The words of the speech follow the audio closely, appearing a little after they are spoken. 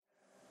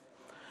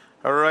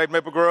All right,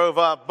 Maple Grove,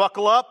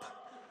 buckle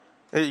up.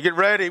 You get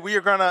ready.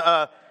 We're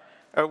gonna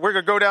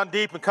go down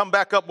deep and come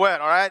back up wet.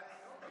 All right.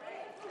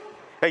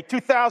 Hey,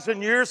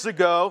 2,000 years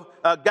ago,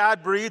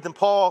 God breathed, and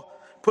Paul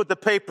put to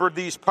paper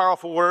these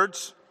powerful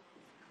words.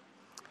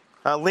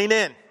 Lean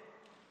in.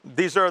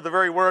 These are the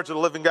very words of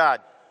the living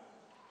God.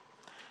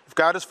 If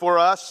God is for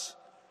us,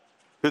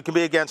 who can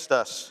be against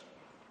us?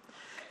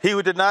 He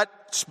who did not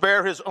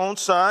spare his own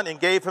son and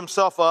gave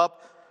himself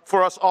up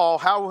for us all,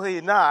 how will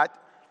he not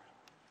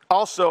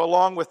also,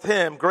 along with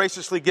him,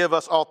 graciously give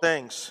us all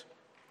things?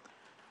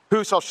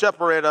 Who shall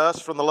separate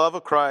us from the love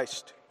of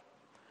Christ?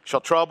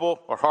 Shall trouble,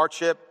 or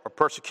hardship, or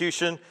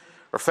persecution,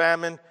 or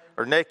famine,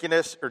 or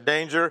nakedness, or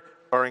danger,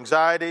 or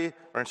anxiety,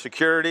 or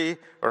insecurity,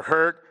 or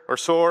hurt, or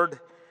sword?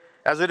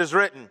 As it is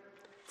written,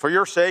 for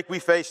your sake we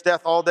face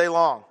death all day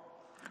long.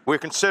 We are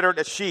considered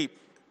as sheep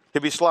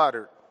to be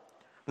slaughtered.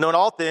 Knowing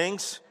all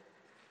things,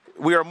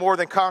 we are more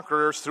than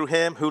conquerors through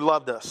him who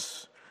loved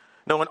us.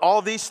 Knowing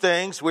all these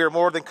things, we are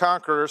more than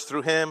conquerors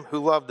through him who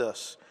loved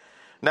us.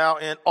 Now,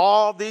 in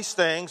all these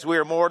things, we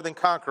are more than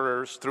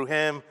conquerors through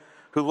him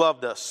who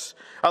loved us.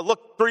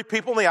 Look three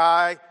people in the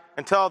eye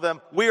and tell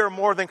them, we are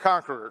more than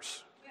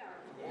conquerors.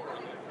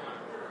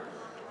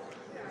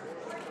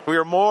 We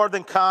are more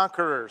than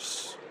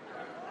conquerors.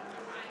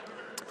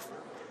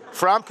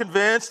 For I'm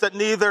convinced that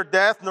neither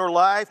death nor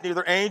life,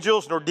 neither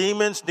angels nor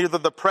demons, neither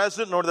the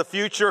present nor the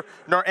future,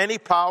 nor any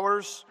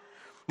powers,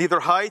 neither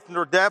height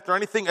nor depth nor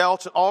anything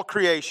else in all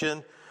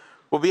creation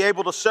will be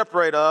able to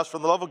separate us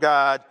from the love of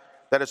God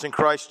that is in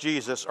Christ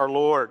Jesus our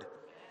Lord.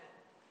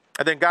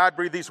 And then God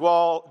breathed these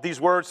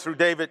words through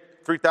David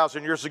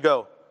 3,000 years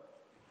ago.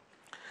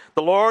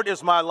 The Lord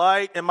is my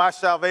light and my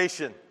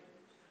salvation.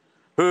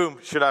 Whom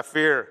should I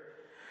fear?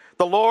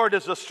 The Lord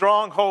is the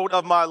stronghold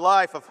of my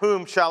life. Of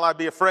whom shall I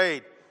be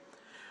afraid?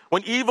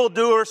 When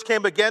evildoers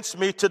came against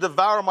me to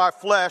devour my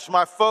flesh,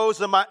 my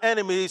foes and my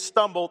enemies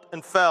stumbled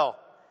and fell.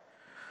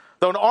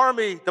 Though an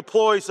army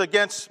deploys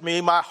against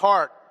me, my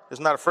heart is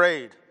not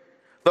afraid.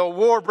 Though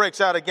war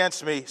breaks out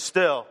against me,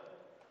 still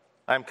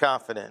I am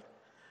confident.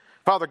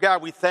 Father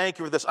God, we thank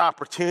you for this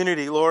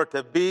opportunity, Lord,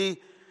 to be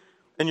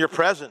in your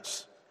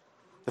presence.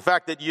 The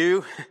fact that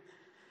you,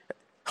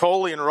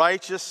 holy and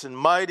righteous and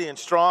mighty and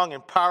strong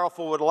and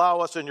powerful, would allow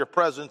us in your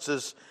presence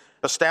is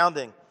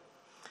astounding.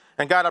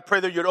 And God, I pray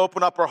that you'd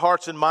open up our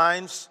hearts and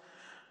minds,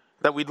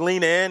 that we'd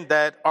lean in,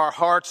 that our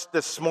hearts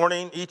this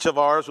morning, each of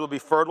ours, will be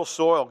fertile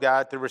soil,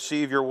 God, to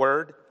receive your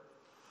word.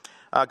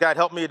 God,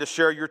 help me to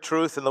share your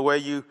truth in the way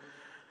you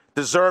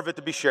deserve it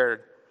to be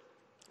shared.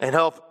 And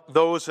help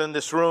those in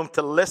this room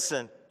to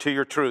listen to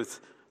your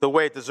truth the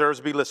way it deserves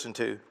to be listened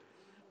to.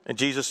 In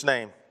Jesus'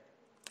 name,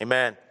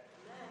 amen.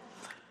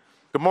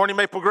 Good morning,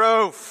 Maple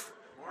Grove.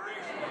 Good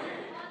morning.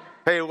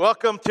 Hey,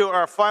 welcome to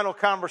our final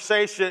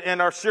conversation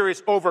in our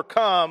series,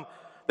 Overcome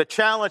the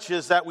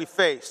Challenges That We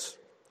Face.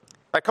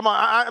 Like, come on,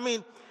 I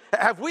mean,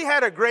 have we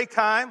had a great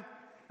time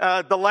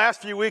the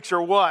last few weeks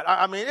or what?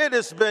 I mean, it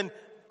has been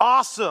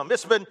awesome.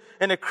 It's been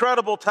an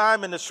incredible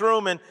time in this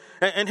room.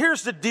 And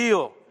here's the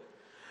deal.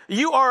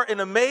 You are an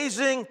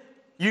amazing,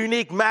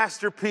 unique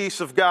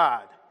masterpiece of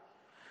God.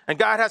 And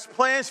God has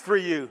plans for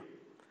you.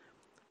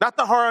 Not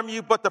to harm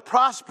you, but to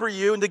prosper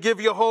you and to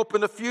give you hope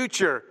in the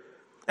future.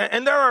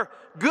 And there are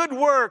good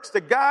works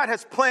that God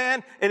has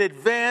planned in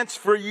advance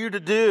for you to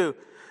do.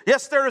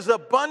 Yes, there is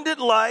abundant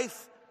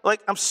life.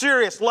 Like, I'm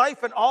serious,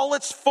 life in all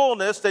its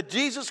fullness that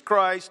Jesus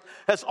Christ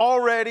has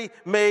already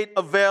made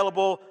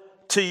available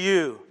to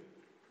you.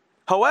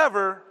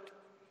 However,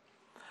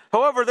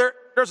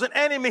 there's an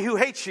enemy who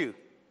hates you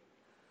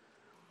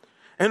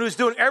and who's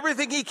doing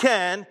everything he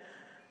can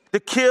to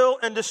kill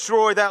and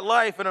destroy that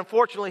life. And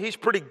unfortunately, he's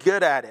pretty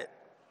good at it.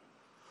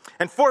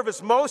 And four of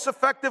his most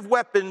effective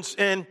weapons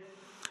in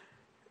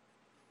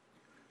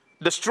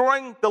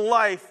destroying the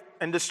life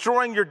and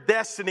destroying your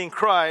destiny in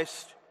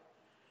Christ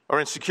or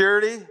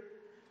insecurity,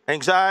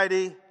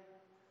 anxiety,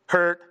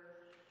 hurt,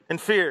 and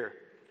fear.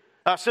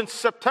 Since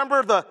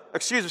February the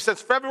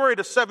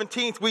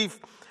 17th,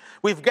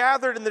 we've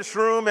gathered in this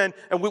room and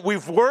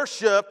we've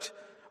worshiped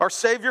our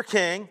Savior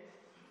King,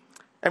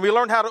 and we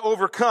learned how to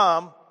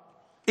overcome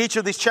each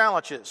of these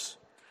challenges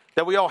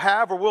that we all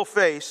have or will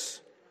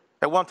face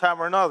at one time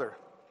or another.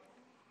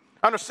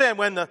 Understand,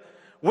 when the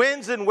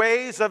winds and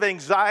waves of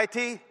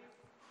anxiety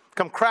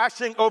come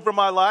crashing over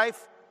my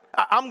life,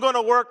 I'm going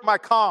to work my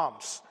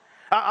calms.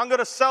 I'm going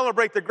to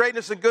celebrate the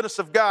greatness and goodness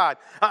of God.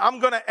 I'm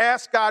going to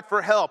ask God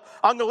for help.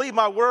 I'm going to leave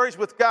my worries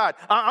with God.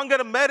 I'm going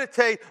to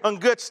meditate on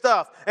good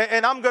stuff.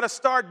 And I'm going to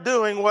start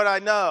doing what I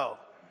know.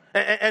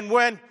 And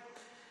when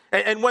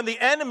the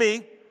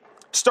enemy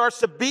starts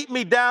to beat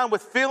me down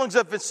with feelings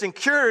of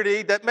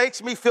insecurity that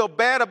makes me feel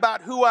bad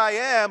about who I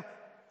am,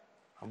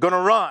 I'm going to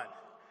run.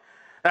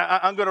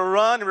 I'm going to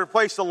run and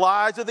replace the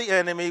lies of the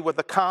enemy with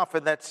the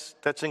confidence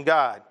that's in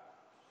God.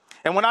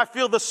 And when I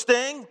feel the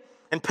sting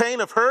and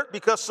pain of hurt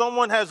because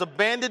someone has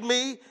abandoned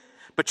me,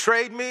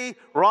 betrayed me,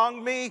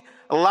 wronged me,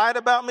 lied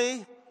about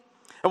me,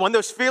 and when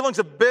those feelings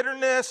of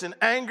bitterness and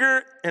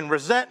anger and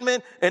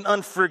resentment and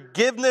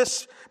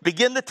unforgiveness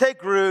begin to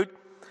take root,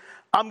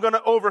 I'm going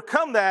to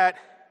overcome that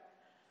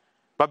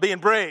by being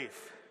brave,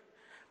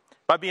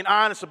 by being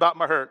honest about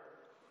my hurt,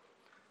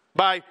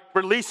 by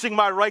releasing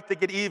my right to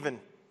get even,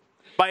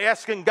 by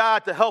asking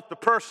God to help the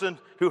person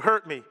who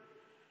hurt me,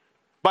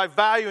 by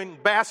valuing,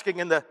 basking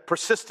in the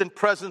persistent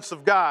presence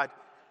of God,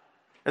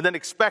 and then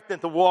expecting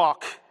to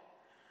walk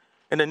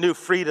in a new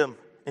freedom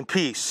and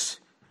peace.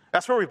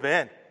 That's where we've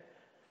been.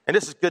 And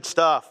this is good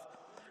stuff.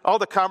 All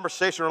the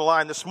conversation on the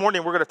line. This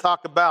morning we're going to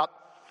talk about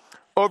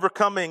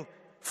overcoming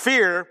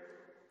fear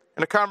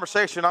in a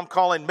conversation I'm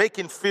calling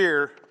Making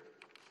Fear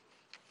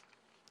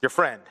Your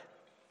Friend.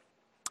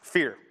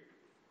 Fear.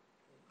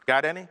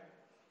 Got any?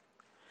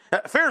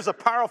 Fear is a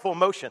powerful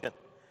emotion.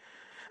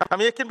 I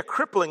mean, it can be a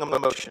crippling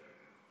emotion.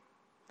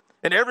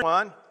 And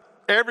everyone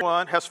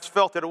has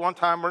felt it at one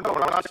time or another.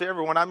 When I say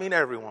everyone, I mean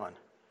everyone.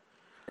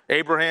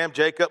 Abraham,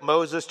 Jacob,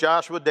 Moses,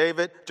 Joshua,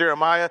 David,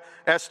 Jeremiah,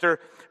 Esther,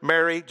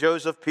 Mary,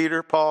 Joseph,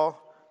 Peter,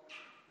 Paul,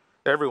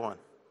 everyone.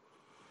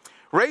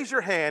 Raise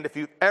your hand if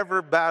you've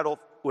ever battled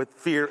with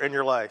fear in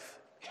your life.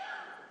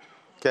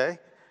 Okay?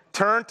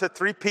 Turn to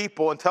 3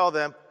 people and tell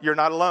them you're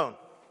not alone.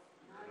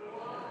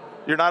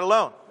 You're not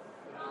alone.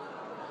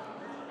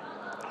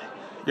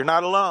 You're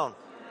not alone.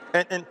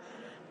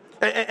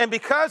 And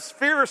because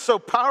fear is so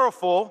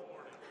powerful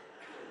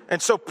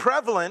and so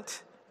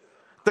prevalent,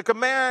 the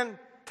command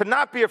to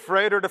not be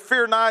afraid or to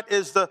fear not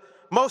is the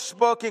most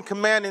spoken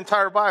command in the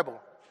entire Bible.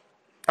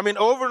 I mean,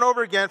 over and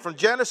over again, from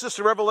Genesis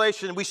to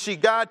Revelation, we see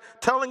God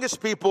telling his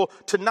people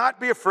to not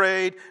be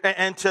afraid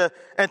and to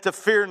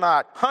fear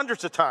not,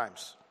 hundreds of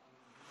times.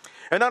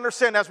 And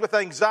understand, as with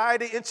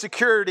anxiety,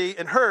 insecurity,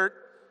 and hurt,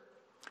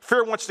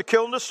 fear wants to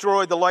kill and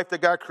destroy the life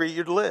that God created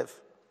you to live.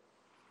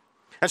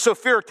 And so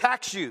fear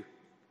attacks you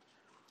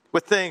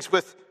with things,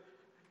 with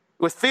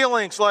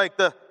feelings like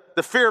the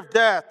fear of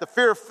death, the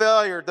fear of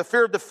failure, the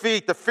fear of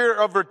defeat, the fear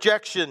of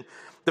rejection,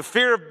 the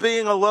fear of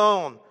being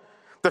alone,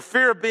 the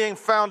fear of being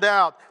found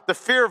out, the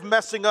fear of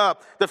messing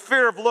up, the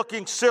fear of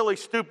looking silly,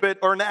 stupid,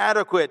 or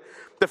inadequate,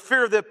 the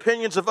fear of the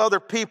opinions of other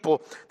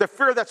people, the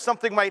fear that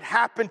something might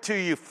happen to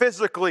you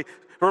physically,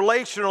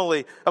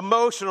 relationally,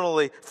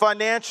 emotionally,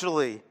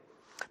 financially,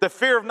 the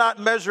fear of not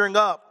measuring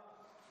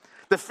up,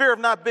 the fear of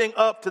not being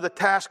up to the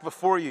task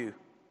before you.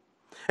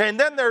 And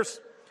then there's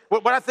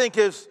what I think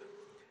is,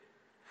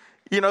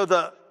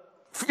 the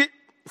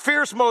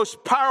fear's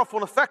most powerful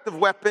and effective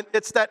weapon.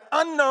 It's that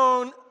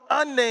unknown,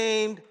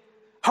 unnamed,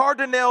 hard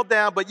to nail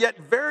down, but yet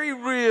very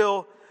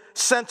real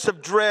sense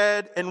of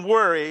dread and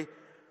worry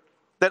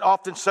that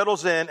often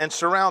settles in and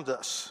surrounds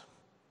us.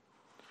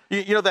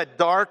 You know that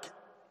dark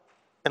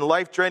and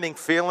life-draining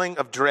feeling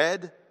of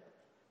dread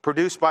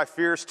produced by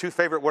fear's 2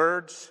 favorite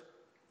words?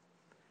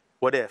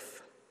 What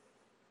if?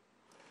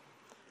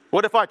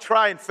 What if I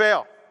try and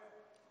fail?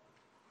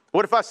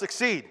 What if I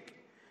succeed?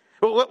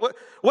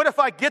 What if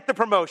I get the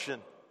promotion?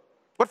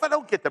 What if I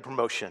don't get the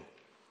promotion?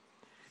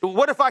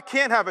 What if I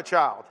can't have a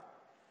child?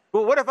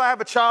 What if I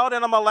have a child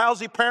and I'm a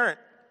lousy parent?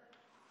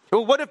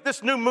 What if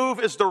this new move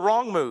is the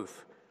wrong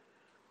move?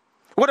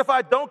 What if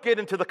I don't get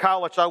into the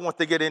college I want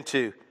to get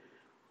into?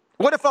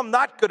 What if I'm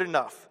not good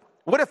enough?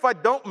 What if I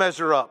don't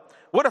measure up?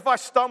 What if I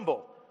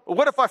stumble?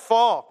 What if I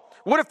fall?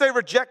 What if they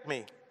reject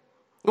me?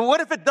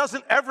 What if it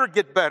doesn't ever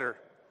get better?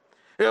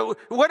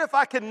 What if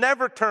I can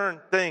never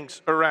turn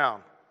things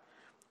around?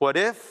 What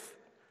if?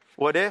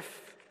 What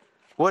if?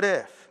 What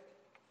if?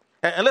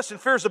 And listen,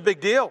 fear is a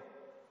big deal.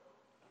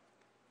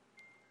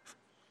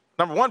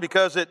 Number one,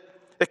 because it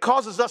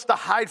causes us to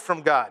hide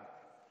from God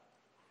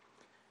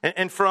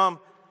and from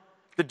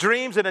the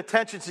dreams and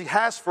intentions he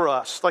has for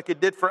us, like it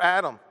did for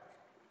Adam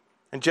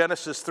in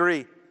Genesis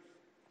 3.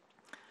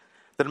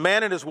 The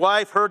man and his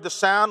wife heard the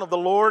sound of the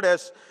Lord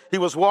as he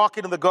was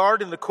walking in the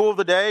garden in the cool of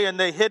the day, and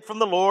they hid from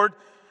the Lord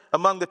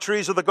among the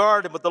trees of the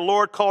garden. But the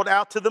Lord called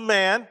out to the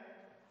man,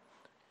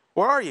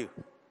 "Where are you?"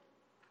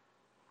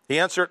 He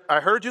answered, "I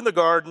heard you in the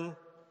garden,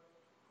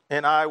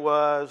 and I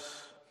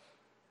was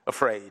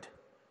afraid."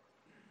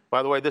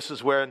 By the way, this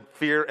is when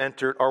fear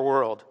entered our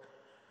world,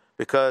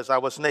 because I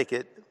was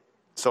naked,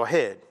 so I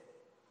hid.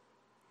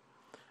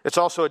 It's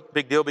also a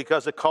big deal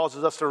because it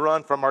causes us to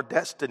run from our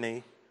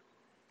destiny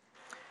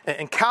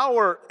and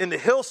cower in the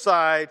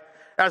hillside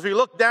as we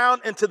look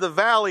down into the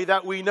valley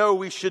that we know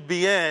we should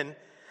be in,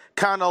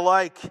 kind of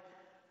like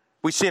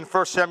we see in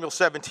 1 Samuel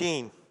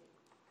 17.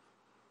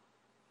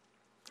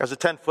 As a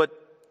 10-foot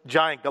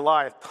giant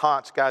Goliath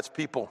taunts God's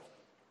people,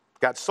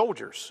 God's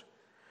soldiers.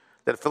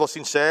 That the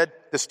Philistine said,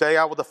 "This day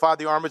I will defy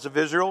the armies of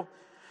Israel.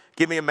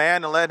 Give me a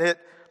man and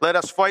let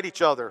us fight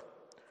each other."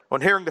 On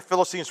hearing the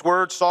Philistines'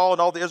 words, Saul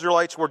and all the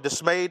Israelites were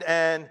dismayed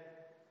and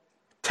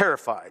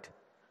terrified.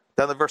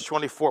 Then in verse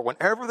 24,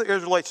 whenever the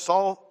Israelites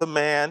saw the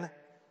man,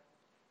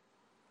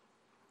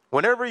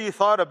 whenever you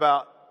thought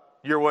about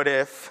your what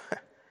if,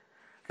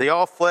 they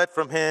all fled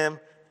from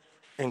him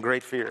in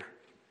great fear.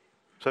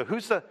 So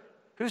who's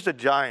the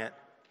giant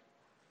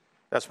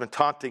that's been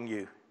taunting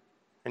you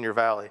in your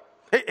valley?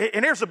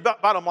 And here's the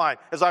bottom line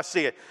as I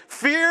see it.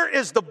 Fear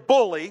is the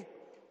bully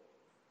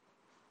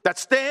that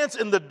stands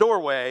in the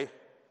doorway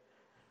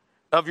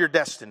of your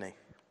destiny.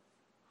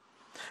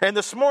 And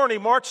this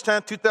morning, March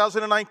 10th,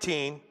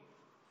 2019,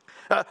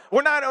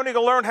 we're not only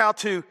going to learn how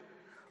to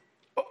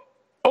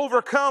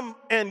overcome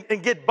and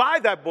get by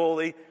that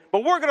bully,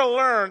 but we're going to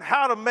learn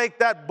how to make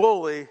that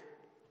bully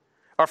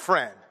our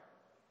friend.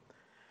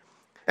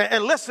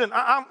 And listen,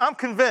 I'm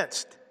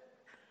convinced,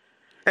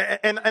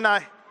 and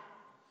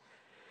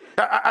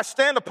I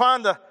stand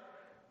upon the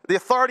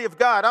authority of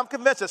God. I'm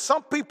convinced that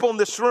some people in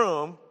this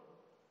room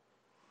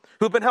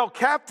who've been held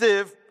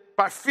captive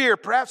by fear,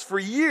 perhaps for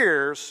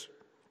years,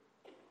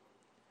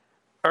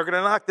 are going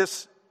to knock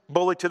this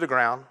bully to the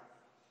ground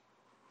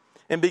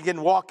and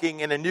begin walking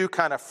in a new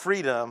kind of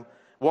freedom,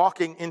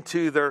 walking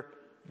into their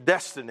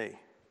destiny.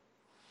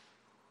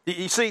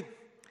 You see,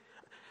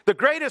 the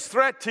greatest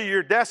threat to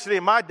your destiny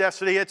and my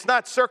destiny, it's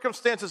not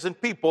circumstances and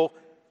people,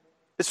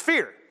 it's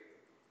fear.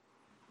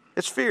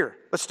 It's fear.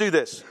 Let's do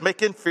this.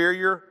 Making fear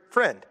your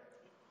friend.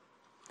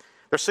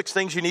 There's 6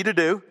 things you need to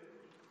do.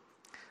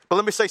 But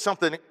let me say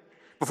something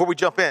before we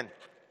jump in.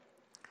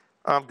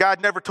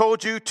 God never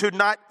told you to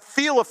not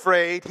feel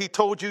afraid. He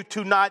told you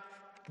to not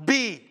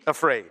be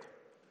afraid.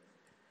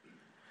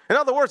 In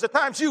other words, at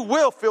times you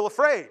will feel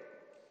afraid,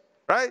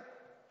 right?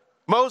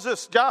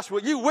 Moses, Joshua,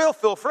 you will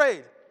feel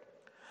afraid.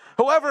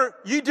 However,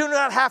 you do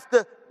not have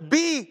to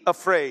be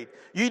afraid.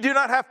 You do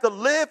not have to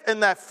live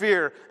in that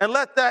fear and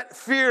let that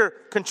fear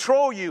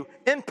control you,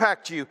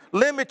 impact you,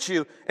 limit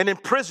you, and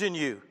imprison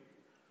you.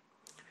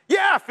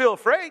 Yeah, I feel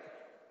afraid,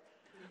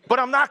 but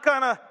I'm not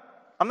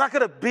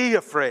gonna be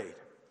afraid.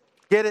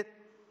 Get it?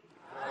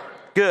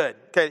 Good.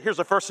 Okay, here's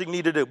the first thing you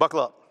need to do. Buckle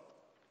up.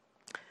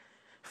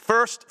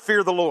 First,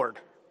 fear the Lord.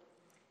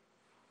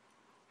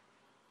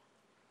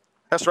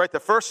 That's right. The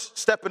first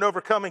step in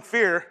overcoming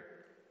fear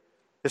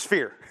is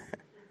fear.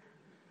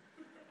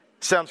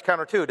 Sounds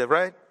counterintuitive,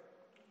 right?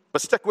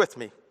 But stick with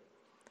me.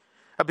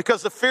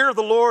 Because the fear of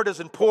the Lord is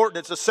important,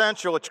 it's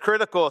essential, it's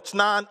critical, it's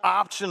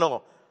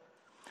non-optional.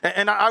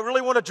 And I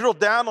really want to drill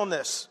down on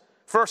this.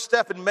 First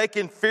step in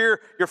making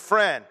fear your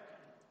friend.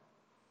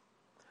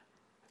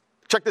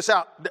 Check this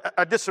out.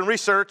 I did some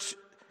research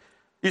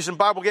using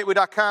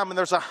BibleGateway.com, and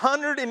there's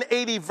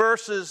 180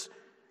 verses,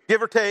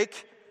 give or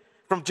take,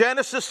 from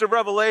Genesis to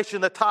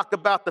Revelation that talk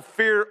about the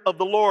fear of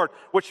the Lord,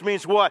 which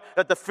means what?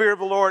 That the fear of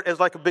the Lord is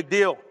like a big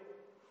deal.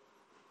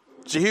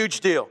 It's a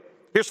huge deal.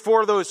 Here's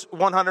 4 of those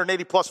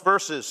 180 plus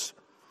verses.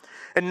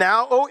 And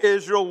now, O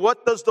Israel,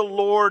 what does the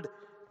Lord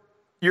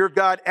your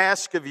God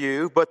ask of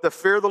you but to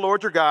fear the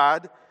Lord your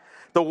God,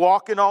 to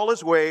walk in all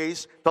his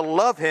ways, to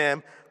love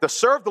him, to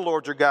serve the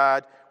Lord your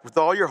God with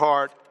all your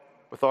heart,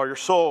 with all your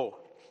soul.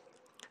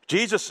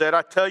 Jesus said,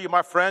 I tell you,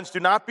 my friends, do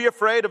not be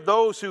afraid of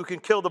those who can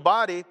kill the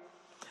body,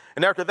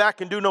 and after that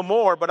can do no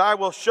more, but I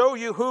will show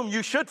you whom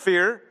you should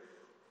fear.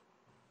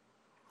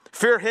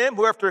 Fear him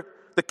who after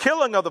the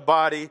killing of the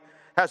body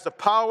has the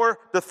power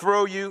to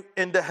throw you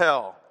into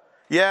hell.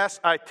 Yes,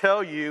 I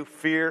tell you,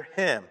 fear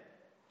him.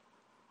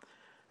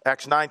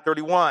 Acts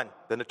 9:31.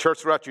 Then the church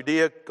throughout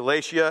Judea,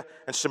 Galatia,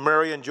 and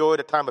Samaria enjoyed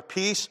a time of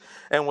peace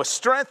and was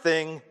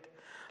strengthened,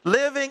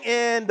 living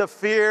in the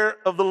fear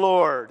of the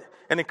Lord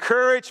and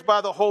encouraged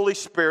by the Holy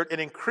Spirit and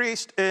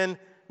increased in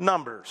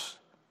numbers.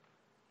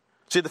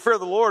 See, the fear of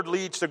the Lord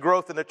leads to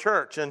growth in the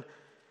church, and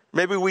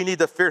maybe we need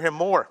to fear him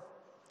more.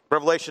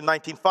 Revelation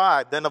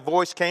 19:5. Then a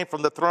voice came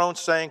from the throne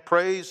saying,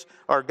 praise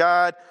our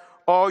God,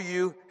 all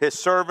you, his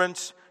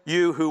servants,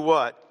 you who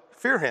what?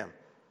 Fear him,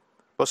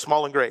 both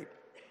small and great.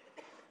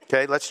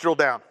 Okay, let's drill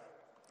down.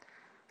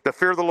 The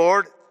fear of the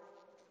Lord,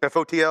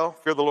 F-O-T-L,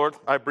 fear of the Lord.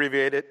 I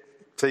abbreviate it.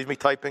 Saves me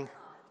typing.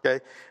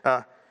 Okay.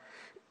 The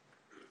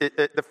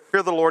fear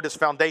of the Lord is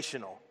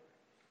foundational,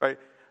 right?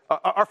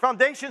 Are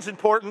foundations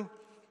important?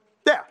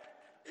 Yeah.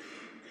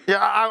 Yeah,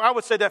 I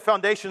would say that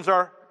foundations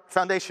are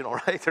foundational,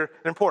 right? They're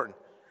important.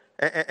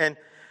 And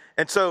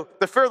so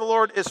the fear of the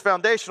Lord is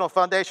foundational.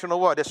 Foundational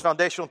what? It's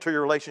foundational to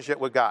your relationship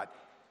with God.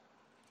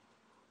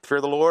 The fear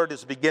of the Lord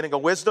is the beginning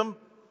of wisdom,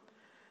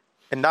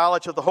 and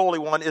knowledge of the Holy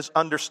One is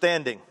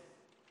understanding.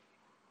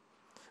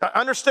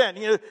 Understand,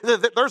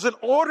 there's an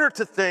order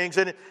to things,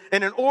 and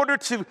in order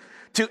to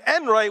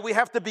end right, we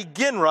have to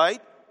begin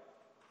right.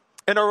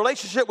 And our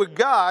relationship with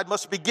God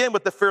must begin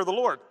with the fear of the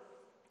Lord.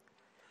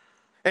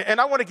 And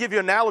I want to give you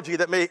an analogy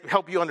that may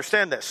help you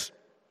understand this.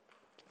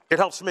 It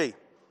helps me.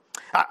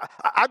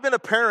 I've been a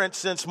parent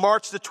since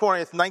March the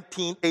 20th,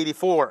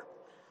 1984.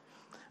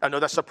 I know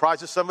that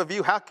surprises some of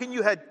you. How can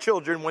you have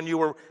children when you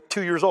were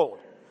 2 years old?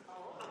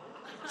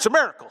 It's a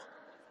miracle.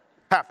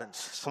 Happens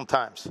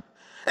sometimes.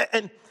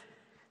 And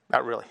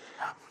not really.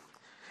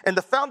 And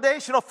the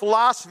foundational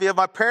philosophy of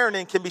my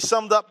parenting can be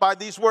summed up by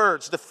these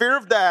words. The fear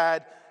of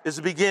dad is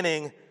the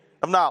beginning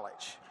of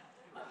knowledge.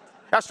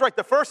 That's right.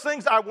 The first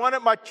things I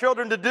wanted my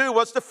children to do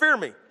was to fear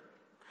me.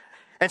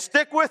 And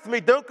stick with me.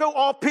 Don't go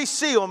all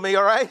PC on me,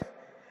 all right?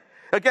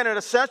 Again, an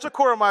essential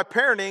core of my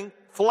parenting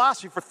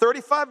philosophy for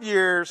 35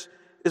 years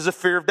is the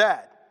fear of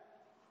dad.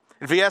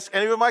 If you ask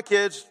any of my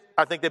kids,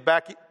 I think they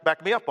back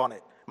me up on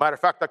it. Matter of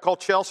fact, I called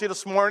Chelsea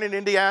this morning in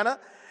Indiana,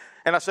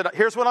 And I said,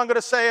 here's what I'm going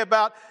to say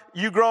about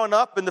you growing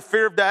up and the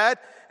fear of Dad.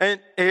 And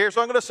here's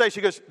what I'm going to say.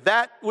 She goes,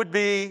 that would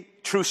be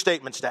true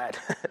statements, Dad.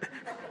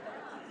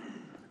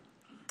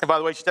 And by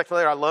the way, she texted me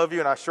later, I love you,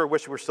 and I sure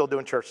wish we were still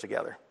doing church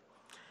together.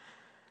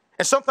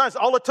 And sometimes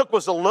all it took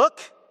was a look,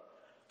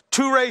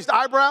 2 raised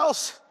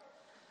eyebrows.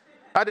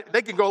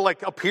 They can go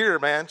like up here,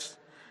 man,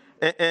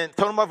 and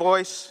tone of my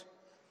voice.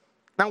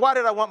 Now, why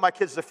did I want my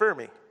kids to fear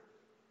me?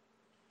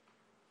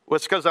 Well,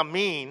 it's because I'm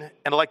mean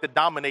and I like to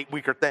dominate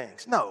weaker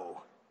things.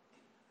 No,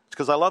 it's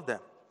because I love them.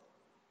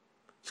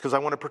 It's because I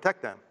want to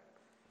protect them.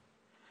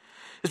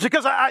 It's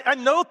because I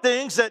know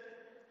things that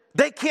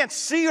they can't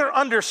see or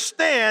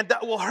understand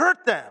that will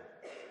hurt them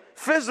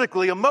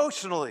physically,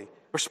 emotionally,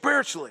 or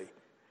spiritually.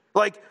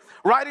 Like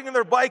riding on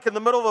their bike in the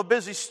middle of a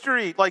busy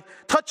street, like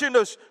touching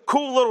those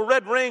cool little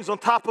red rings on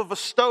top of a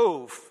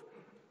stove.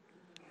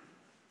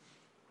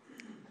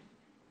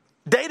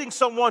 Dating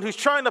someone who's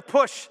trying to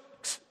push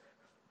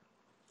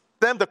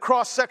them to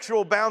cross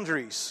sexual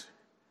boundaries.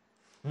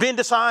 Being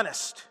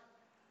dishonest.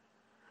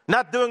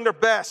 Not doing their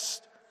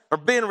best. Or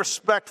being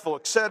respectful,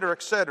 et cetera,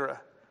 et cetera.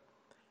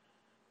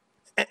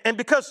 And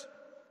because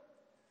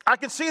I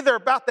can see they're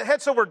about to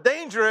head somewhere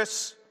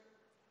dangerous,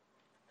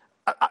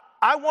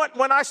 I want,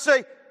 when I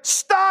say,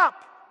 stop,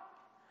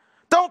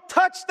 don't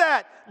touch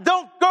that,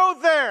 don't go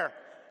there,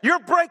 you're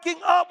breaking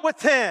up with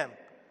him.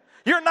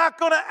 You're not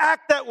going to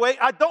act that way.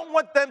 I don't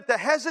want them to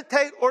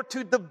hesitate or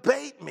to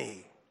debate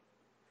me.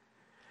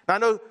 I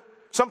know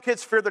some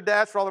kids fear their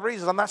dads for all the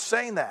reasons. I'm not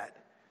saying that.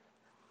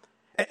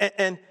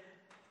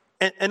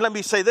 And let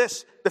me say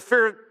this, the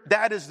fear of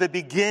dad is the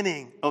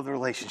beginning of the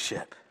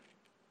relationship.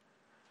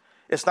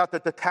 It's not the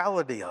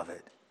totality of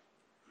it.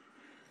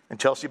 And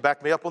Chelsea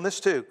backed me up on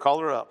this too. Call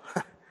her up.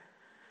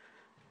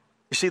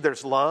 You see,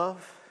 there's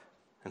love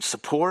and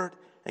support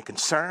and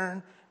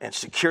concern and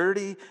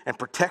security and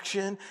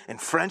protection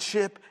and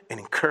friendship and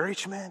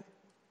encouragement.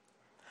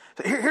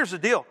 So here's the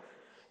deal.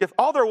 If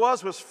all there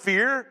was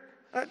fear,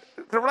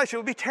 the relationship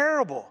would be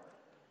terrible.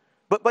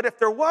 But if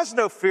there was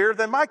no fear,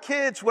 then my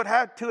kids would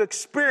have to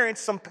experience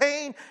some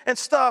pain and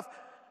stuff.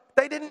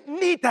 They didn't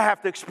need to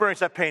have to experience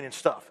that pain and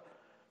stuff,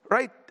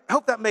 right? I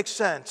hope that makes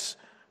sense.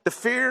 The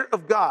fear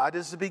of God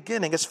is the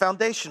beginning. It's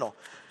foundational.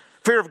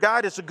 Fear of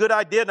God is a good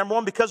idea, number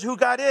one, because of who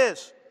God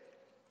is.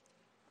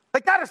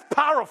 Like, God is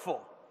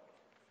powerful.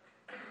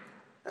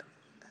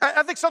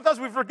 I think sometimes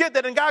we forget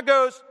that, and God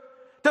goes,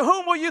 to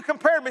whom will you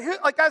compare me?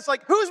 God's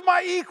like, who's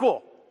my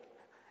equal?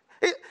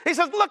 He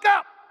says, look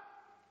up.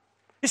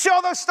 You see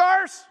all those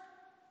stars?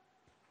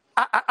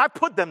 I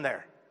put them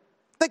there.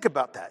 Think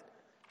about that.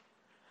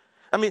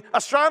 I mean,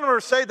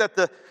 astronomers say that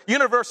the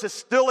universe is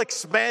still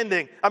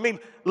expanding. I mean,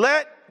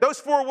 those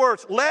 4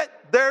 words,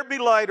 let there be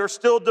light, are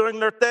still doing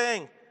their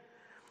thing.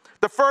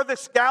 The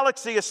furthest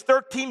galaxy is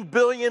 13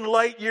 billion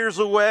light years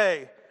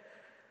away.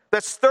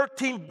 That's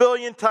 13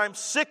 billion times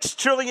 6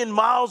 trillion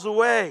miles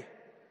away.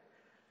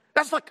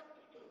 That's like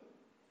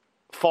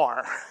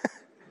far.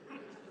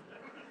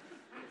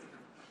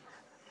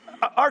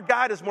 Our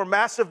God is more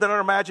massive than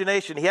our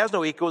imagination. He has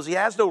no equals. He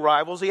has no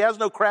rivals. He has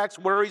no cracks,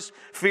 worries,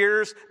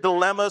 fears,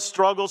 dilemmas,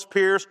 struggles,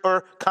 peers,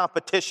 or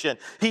competition.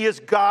 He is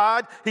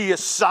God. He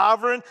is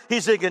sovereign.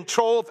 He's in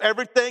control of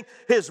everything.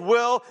 His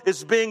will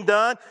is being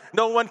done.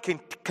 No one can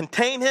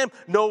contain him.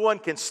 No one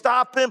can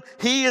stop him.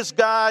 He is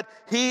God.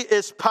 He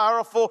is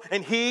powerful,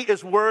 and he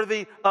is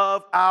worthy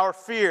of our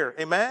fear.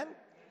 Amen?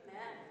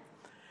 Amen.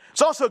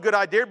 It's also a good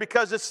idea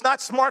because it's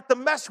not smart to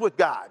mess with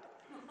God.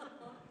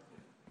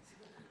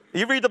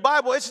 You read the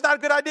Bible, it's not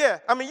a good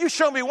idea. I mean, you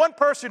show me one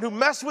person who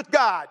messed with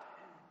God,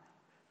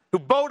 who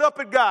bowed up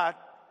at God,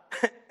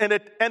 and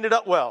it ended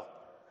up well.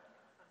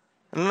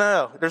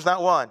 No, there's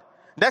not one.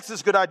 Next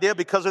is a good idea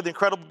because of the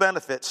incredible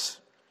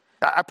benefits.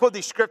 I put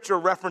these scripture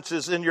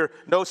references in your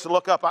notes to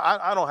look up.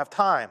 I don't have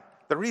time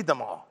to read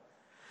them all.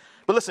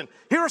 But listen,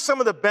 here are some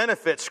of the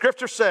benefits.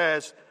 Scripture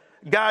says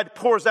God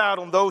pours out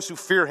on those who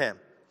fear him.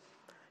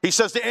 He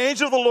says the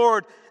angel of the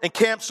Lord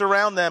encamps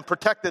around them,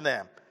 protecting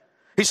them.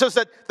 He says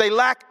that they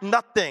lack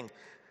nothing.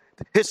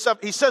 He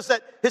says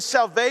that his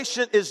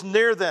salvation is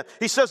near them.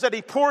 He says that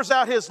he pours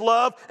out his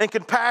love and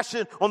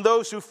compassion on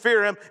those who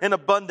fear him in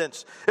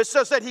abundance. It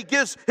says that he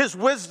gives his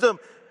wisdom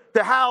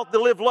to how to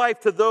live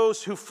life to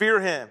those who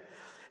fear him.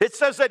 It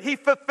says that he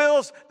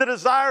fulfills the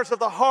desires of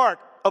the heart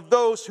of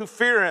those who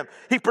fear him.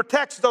 He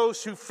protects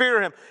those who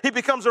fear him. He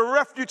becomes a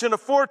refuge and a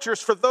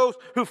fortress for those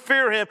who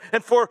fear him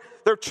and for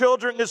their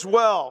children as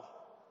well.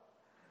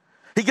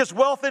 He gives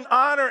wealth and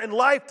honor and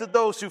life to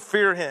those who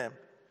fear him.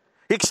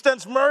 He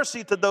extends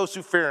mercy to those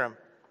who fear him.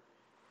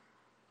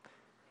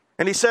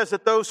 And he says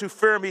that those who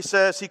fear him,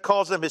 he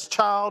calls them his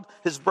child,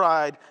 his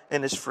bride,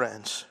 and his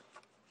friends.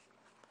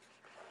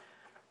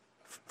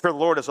 Fear the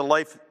Lord is a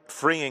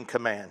life-freeing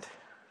command.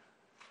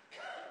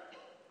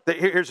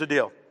 Here's the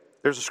deal.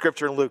 There's a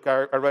scripture in Luke.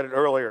 I read it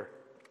earlier.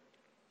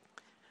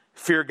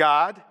 Fear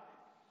God,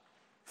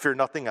 fear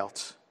nothing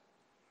else.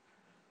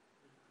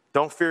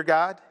 Don't fear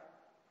God.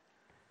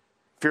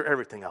 Fear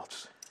everything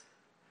else.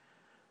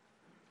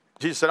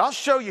 Jesus said, I'll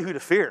show you who to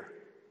fear.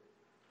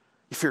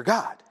 You fear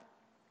God.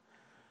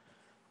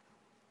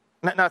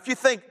 Now, if you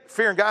think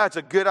fearing God's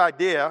a good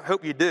idea, I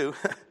hope you do.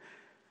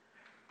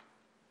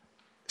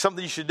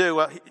 Something you should do.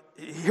 Well,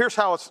 here's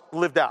how it's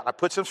lived out. I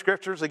put some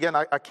scriptures. Again,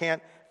 I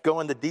can't go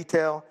into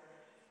detail.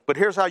 But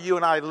here's how you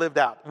and I lived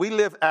out.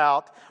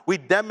 We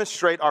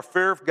demonstrate our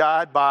fear of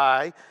God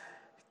by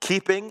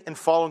keeping and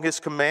following his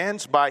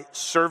commands, by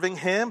serving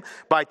him,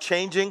 by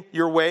changing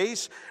your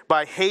ways,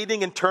 by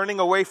hating and turning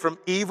away from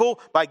evil,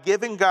 by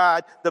giving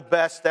God the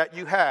best that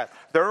you have.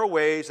 There are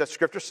ways that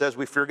Scripture says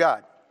we fear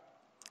God.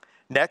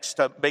 Next,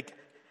 to make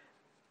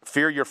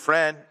fear your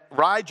friend,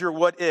 ride your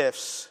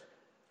what-ifs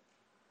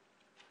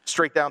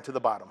straight down to the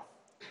bottom.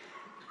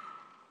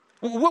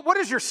 What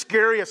is your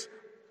scariest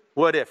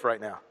what-if right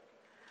now?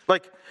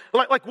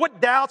 Like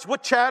what doubts,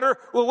 what chatter,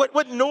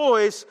 what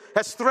noise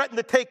has threatened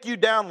to take you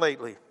down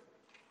lately?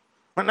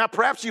 Now,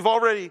 perhaps you've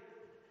already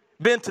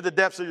been to the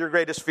depths of your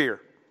greatest fear.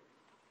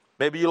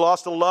 Maybe you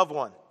lost a loved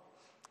one,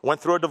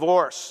 went through a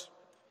divorce,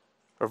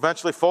 or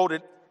eventually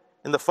folded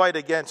in the fight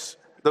against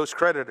those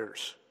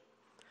creditors.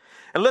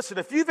 And listen,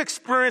 if you've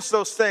experienced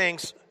those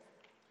things,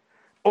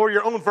 or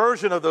your own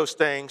version of those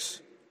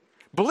things,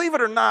 believe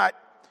it or not,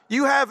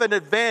 you have an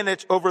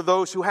advantage over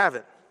those who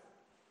haven't.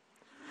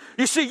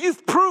 You see,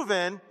 you've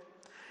proven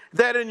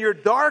that in your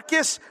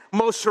darkest,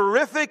 most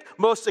horrific,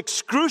 most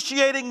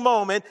excruciating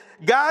moment,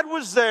 God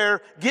was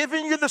there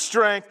giving you the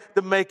strength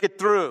to make it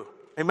through.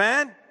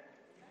 Amen?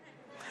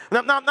 Now,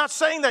 I'm not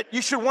saying that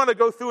you should want to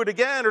go through it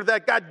again or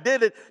that God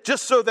did it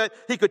just so that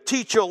he could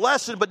teach you a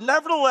lesson, but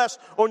nevertheless,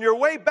 on your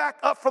way back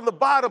up from the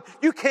bottom,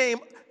 you came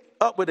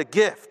up with a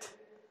gift.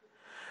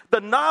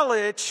 The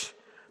knowledge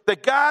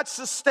that God's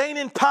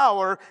sustaining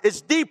power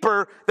is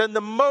deeper than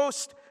the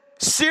most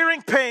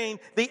searing pain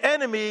the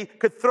enemy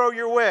could throw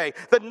your way.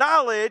 The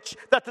knowledge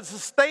that the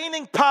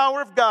sustaining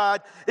power of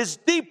God is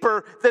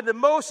deeper than the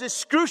most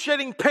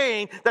excruciating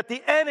pain that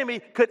the enemy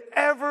could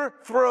ever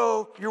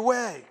throw your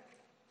way.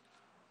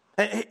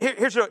 And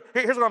here's what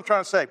I'm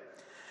trying to say.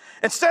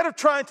 Instead of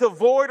trying to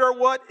avoid our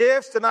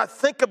what-ifs, to not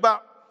think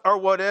about our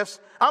what-ifs,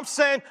 I'm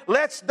saying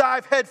let's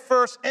dive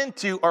headfirst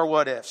into our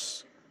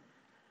what-ifs.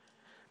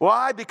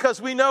 Why?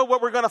 Because we know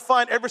what we're going to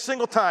find every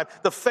single time,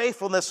 the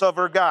faithfulness of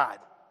our God.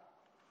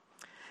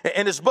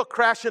 In his book,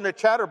 Crashing the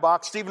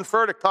Chatterbox, Stephen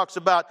Furtick talks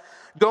about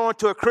going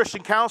to a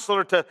Christian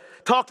counselor to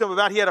talk to him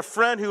about he had a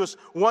friend who was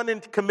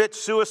wanting to commit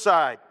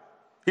suicide.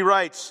 He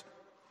writes,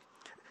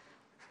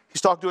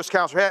 he's talking to his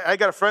counselor, hey, I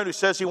got a friend who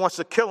says he wants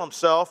to kill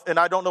himself and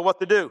I don't know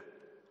what to do.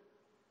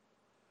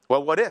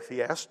 Well, what if,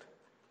 he asked.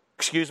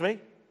 Excuse me?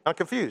 I'm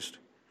confused.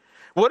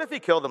 What if he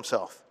killed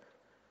himself?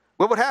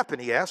 What would happen,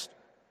 he asked.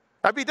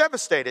 I'd be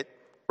devastated,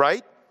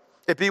 right?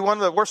 It'd be one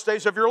of the worst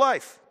days of your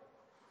life.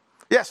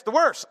 Yes, the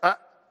worst. I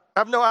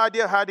have no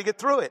idea how to get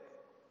through it.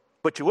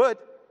 But you would.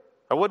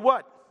 I would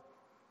what?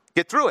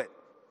 Get through it.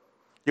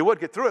 You would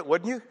get through it,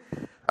 wouldn't you?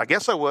 I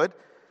guess I would.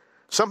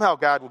 Somehow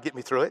God will get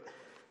me through it.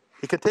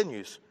 He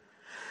continues.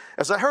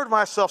 As I heard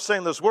myself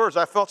saying those words,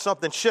 I felt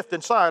something shift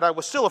inside. I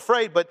was still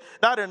afraid, but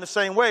not in the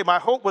same way. My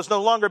hope was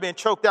no longer being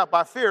choked out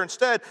by fear.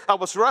 Instead, I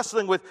was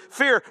wrestling with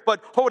fear,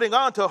 but holding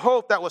on to a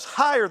hope that was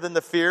higher than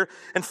the fear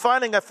and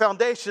finding a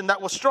foundation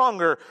that was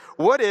stronger.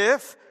 What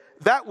if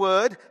that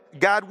would?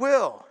 God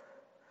will.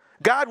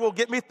 God will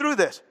get me through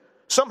this.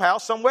 Somehow,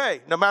 some way.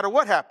 No matter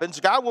what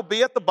happens, God will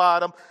be at the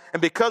bottom.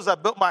 And because I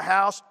built my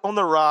house on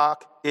the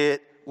rock,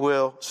 it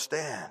will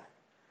stand.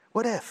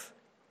 What if?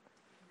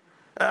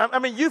 I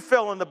mean, you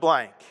fill in the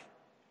blank.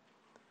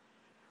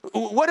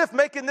 What if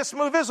making this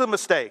move is a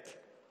mistake?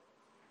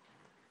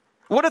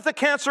 What if the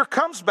cancer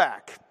comes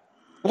back?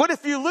 What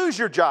if you lose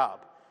your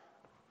job?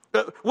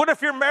 What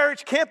if your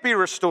marriage can't be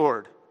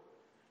restored?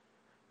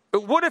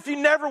 What if you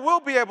never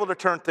will be able to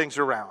turn things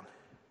around?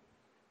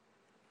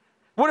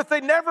 What if they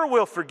never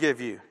will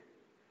forgive you?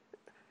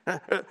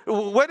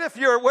 What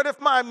if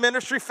my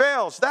ministry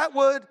fails? That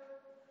would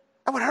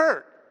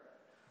hurt.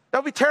 That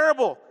would be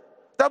terrible.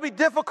 That would be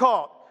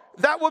difficult.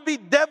 That would be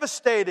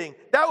devastating.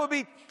 That would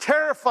be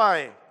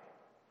terrifying.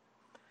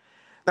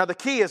 Now, the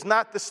key is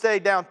not to stay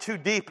down too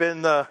deep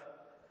in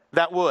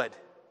that wood.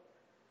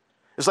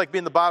 It's like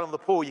being in the bottom of the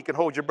pool. You can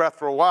hold your breath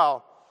for a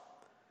while,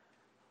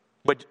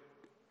 but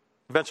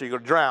eventually you're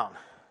going to drown.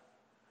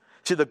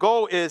 See, the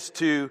goal is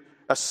to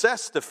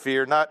assess the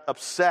fear, not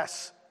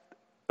obsess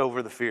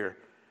over the fear.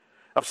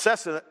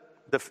 Obsessing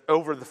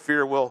over the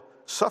fear will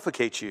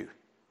suffocate you.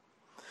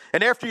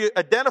 And after you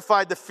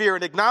identified the fear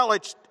and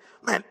acknowledged,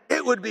 man,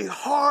 it would be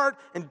hard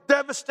and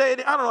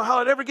devastating, I don't know how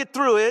I'd ever get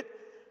through it,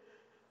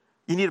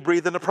 you need to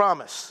breathe in the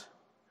promise.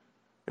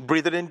 And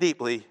breathe it in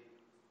deeply.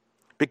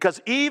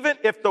 Because even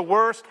if the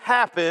worst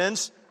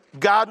happens,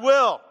 God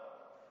will.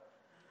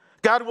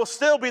 God will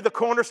still be the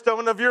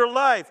cornerstone of your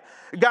life.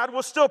 God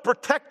will still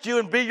protect you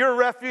and be your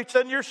refuge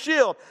and your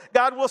shield.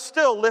 God will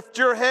still lift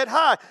your head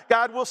high.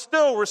 God will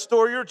still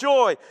restore your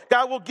joy.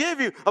 God will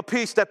give you a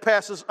peace that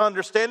passes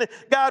understanding.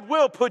 God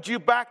will put you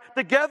back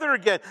together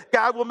again.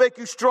 God will make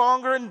you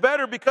stronger and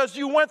better because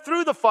you went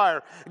through the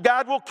fire.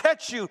 God will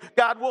catch you.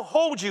 God will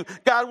hold you.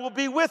 God will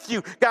be with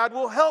you. God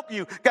will help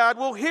you. God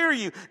will hear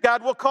you.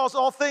 God will cause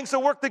all things to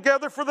work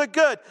together for the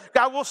good.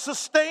 God will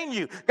sustain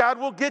you. God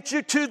will get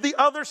you to the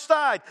other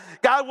side.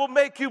 God will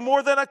make you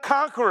more than a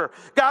conqueror.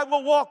 God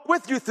will walk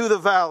with you through the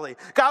valley.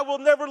 God will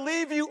never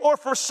leave you or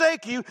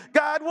forsake you.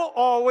 God will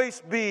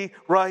always be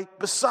right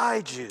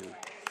beside you.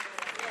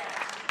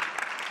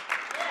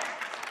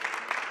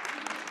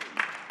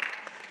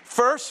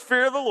 First,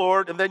 fear the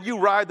Lord, and then you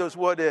ride those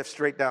what ifs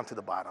straight down to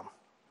the bottom.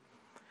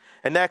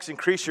 And next,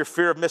 increase your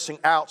fear of missing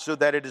out so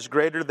that it is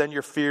greater than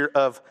your fear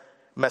of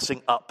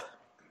messing up.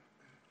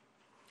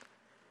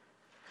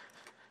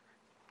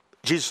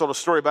 Jesus told a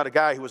story about a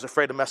guy who was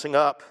afraid of messing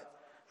up.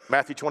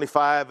 Matthew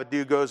 25, a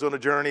dude goes on a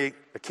journey,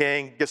 a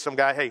king, gets some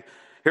guy, hey,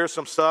 here's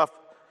some stuff,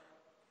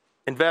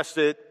 invest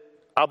it,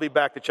 I'll be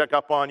back to check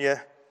up on you.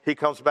 He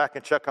comes back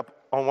and check up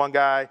on one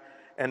guy,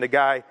 and the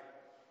guy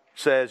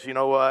says, you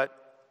know what,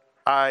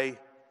 I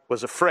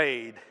was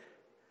afraid,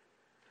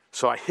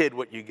 so I hid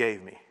what you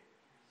gave me.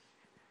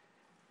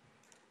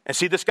 And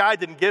see, this guy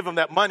didn't give him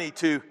that money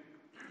to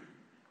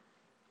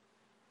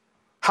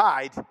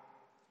hide,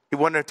 he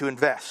wanted to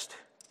invest.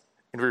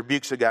 And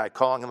rebukes the guy,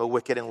 calling him a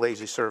wicked and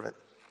lazy servant.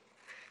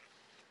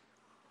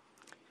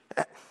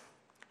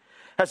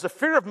 Has the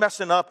fear of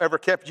messing up ever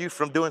kept you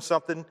from doing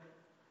something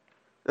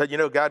that you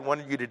know God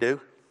wanted you to do?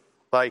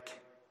 Like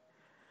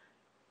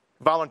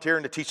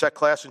volunteering to teach that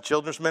class in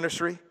children's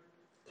ministry,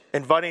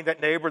 inviting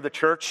that neighbor to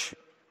church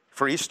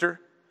for Easter,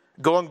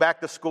 going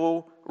back to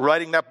school,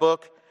 writing that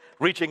book,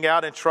 reaching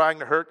out and trying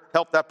to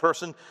help that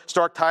person,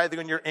 start tithing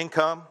on your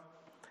income,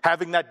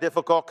 having that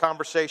difficult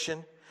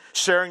conversation,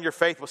 sharing your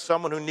faith with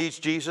someone who needs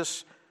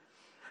Jesus,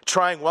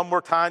 trying one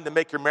more time to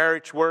make your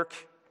marriage work,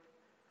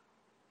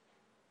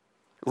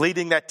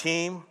 leading that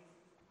team,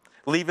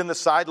 leaving the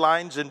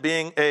sidelines and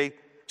being a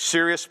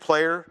serious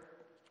player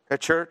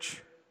at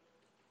church.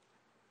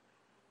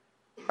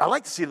 I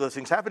like to see those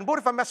things happen. What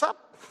if I mess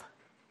up?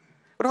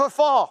 What if I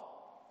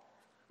fall?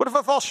 What if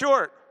I fall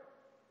short?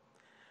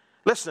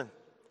 Listen,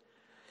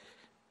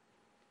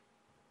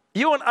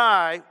 you and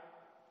I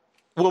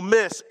will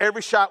miss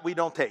every shot we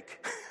don't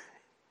take.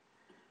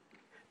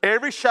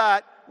 Every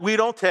shot we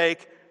don't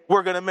take,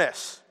 we're going to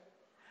miss.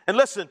 And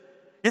listen,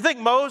 you think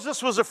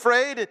Moses was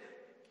afraid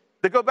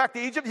to go back to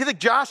Egypt? You think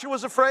Joshua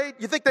was afraid?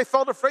 You think they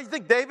felt afraid? You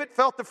think David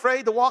felt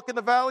afraid to walk in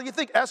the valley? You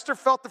think Esther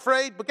felt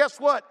afraid? But guess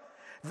what?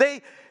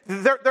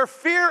 Their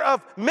fear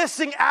of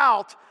missing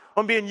out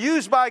on being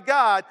used by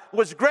God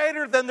was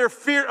greater than their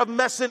fear of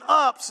messing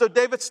up. So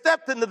David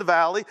stepped into the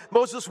valley,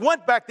 Moses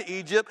went back to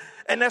Egypt,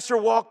 and Esther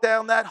walked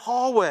down that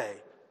hallway.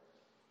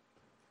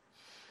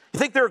 You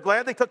think they were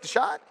glad they took the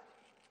shot?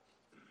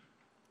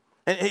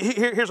 And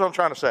here's what I'm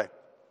trying to say.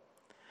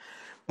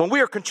 When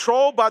we are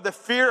controlled by the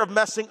fear of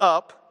messing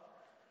up,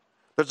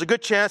 there's a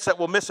good chance that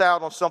we'll miss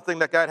out on something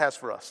that God has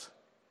for us.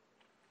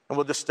 And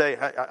we'll just stay,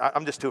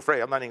 I'm just too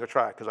afraid. I'm not even going to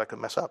try because I could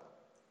mess up.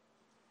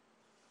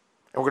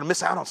 And we're going to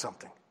miss out on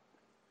something.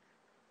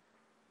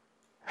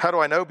 How do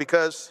I know?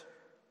 Because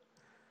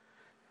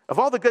of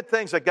all the good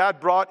things that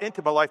God brought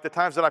into my life, the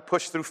times that I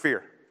pushed through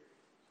fear,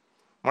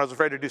 when I was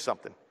afraid to do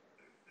something.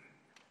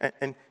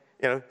 And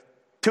you know,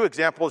 two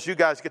examples you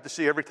guys get to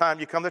see every time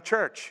you come to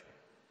church.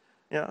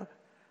 You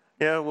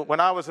know, when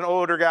I was an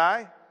older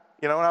guy,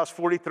 when I was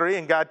 43,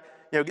 and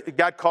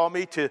God called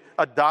me to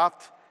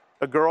adopt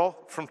a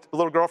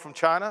little girl from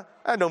China.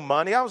 I had no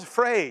money. I was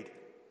afraid.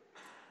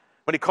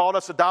 When He called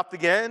us to adopt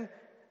again,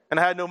 and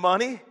I had no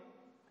money,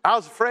 I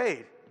was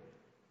afraid.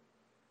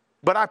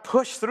 But I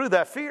pushed through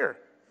that fear.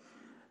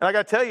 And I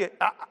got to tell you,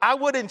 I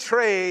wouldn't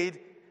trade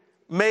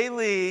Mei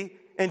Lee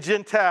and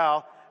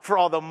Jintal for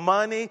all the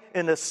money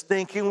in the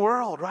stinking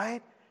world,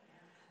 right?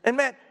 And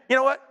man, you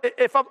know what?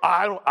 If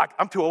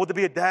I'm too old to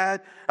be a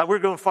dad. We're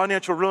going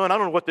financial ruin. I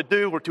don't know what to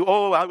do. We're too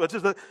old.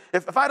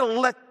 If I'd have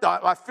let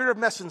my fear of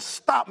messing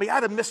stop me,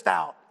 I'd have missed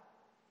out.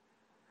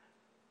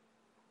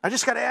 I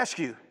just got to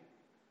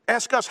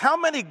ask us, how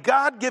many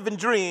God-given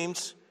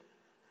dreams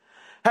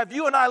have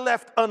you and I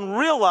left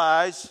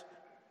unrealized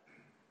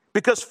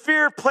because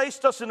fear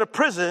placed us in a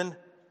prison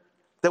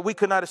that we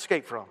could not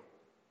escape from?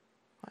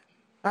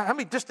 I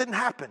mean, this didn't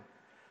happen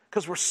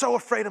because we're so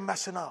afraid of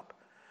messing up.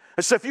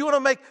 And so if you want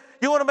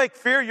to make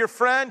fear your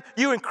friend,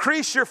 you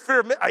increase your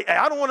fear.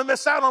 I don't want to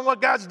miss out on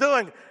what God's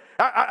doing.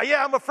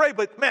 I'm afraid,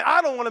 but man,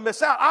 I don't want to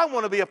miss out. I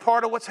want to be a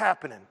part of what's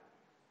happening.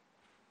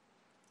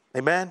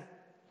 Amen?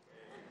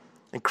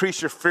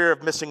 Increase your fear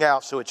of missing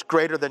out so it's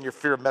greater than your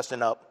fear of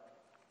messing up.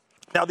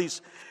 Now,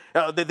 these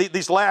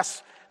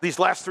last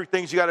three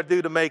things you got to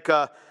do to make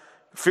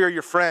fear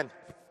your friend.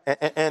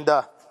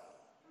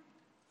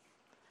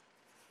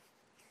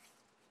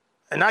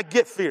 And I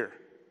get fear.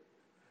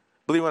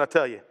 Believe me when I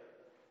tell you.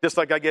 Just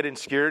like I get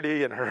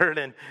insecurity and hurt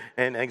and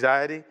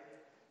anxiety.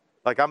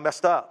 Like I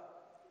messed up.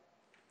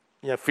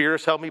 Fear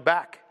has held me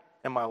back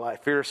in my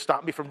life. Fear has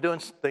stopped me from doing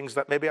things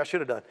that maybe I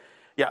should have done.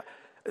 Yeah,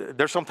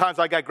 there's sometimes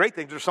I got great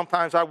things. There's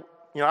sometimes I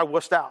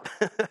wussed out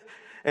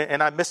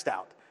and I missed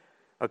out.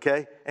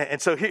 Okay,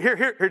 and so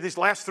here are these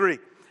last three,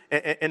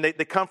 and they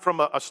come from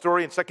a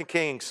story in 2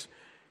 Kings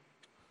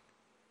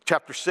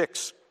chapter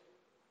 6.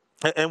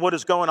 And what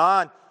is going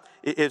on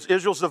is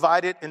Israel's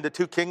divided into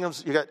two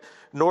kingdoms. You got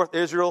North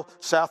Israel,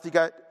 South you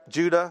got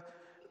Judah,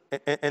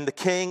 and the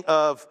king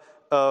of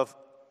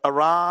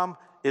Aram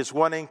is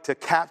wanting to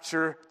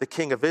capture the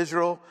king of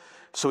Israel.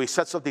 So he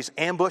sets up these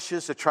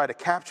ambushes to try to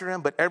capture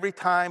him. But every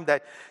time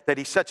that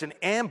he sets an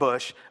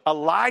ambush,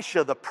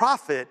 Elisha, the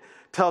prophet,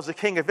 tells the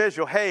king of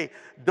Israel, hey,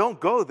 don't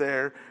go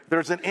there.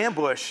 There's an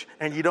ambush,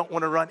 and you don't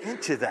want to run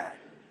into that.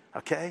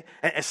 Okay?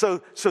 And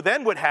so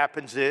then what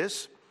happens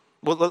is,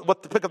 well,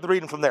 let's pick up the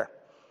reading from there.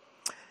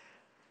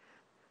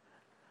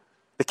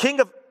 The king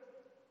of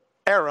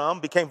Aram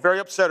became very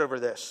upset over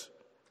this.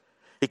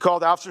 He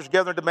called the officers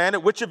together and demanded,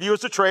 which of you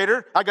is a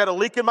traitor? I got a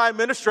leak in my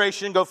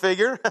administration, go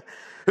figure.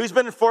 Who's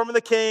been informing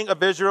the king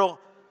of Israel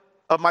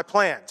of my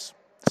plans?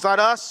 It's not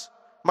us,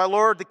 my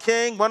lord, the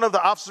king. One of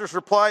the officers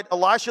replied,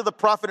 Elisha, the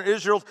prophet of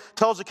Israel,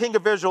 tells the king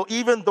of Israel,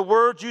 even the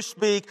words you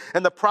speak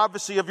and the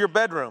privacy of your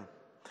bedroom.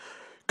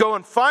 Go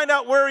and find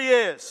out where he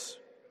is,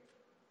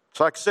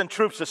 so I can send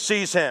troops to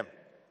seize him.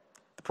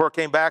 The report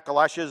came back,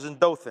 Elisha is in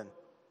Dothan.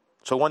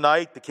 So one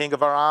night, the king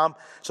of Aram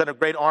sent a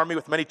great army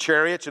with many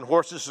chariots and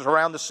horses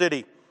around the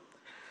city.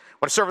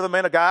 When a servant of the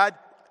men of God,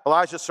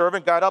 Elijah's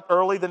servant, got up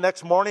early the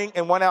next morning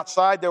and went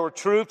outside, there were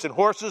troops and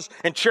horses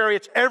and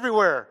chariots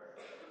everywhere.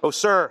 Oh,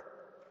 sir,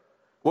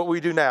 what will we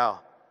do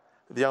now?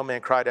 The young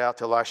man cried out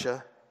to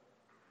Elisha.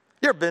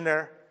 You ever been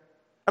there?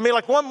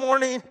 Like one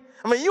morning,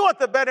 you went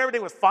to bed,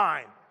 everything was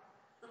fine.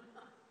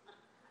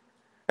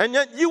 And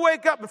yet you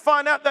wake up and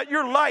find out that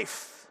your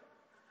life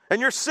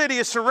and your city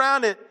is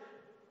surrounded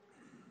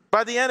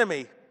by the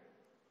enemy.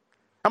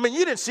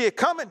 You didn't see it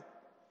coming.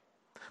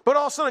 But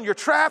all of a sudden you're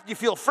trapped, you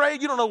feel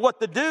afraid, you don't know what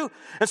to do.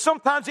 And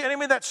sometimes the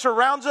enemy that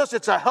surrounds us,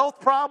 it's a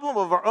health problem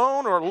of our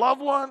own or a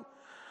loved one.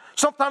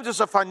 Sometimes it's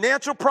a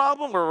financial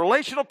problem or a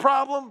relational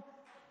problem.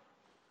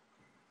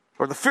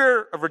 Or the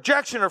fear of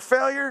rejection or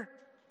failure.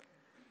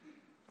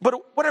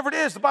 But whatever it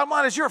is, the bottom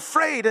line is you're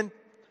afraid and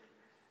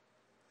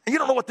you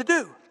don't know what to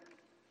do.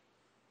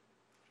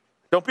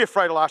 Don't be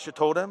afraid, Elisha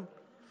told him.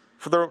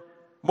 For there are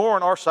more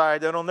on our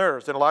side than on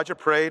theirs. And Elijah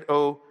prayed,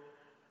 oh,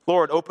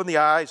 Lord, open his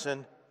eyes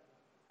and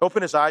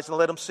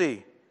let him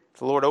see.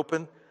 The Lord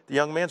opened the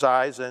young man's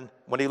eyes, and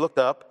when he looked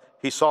up,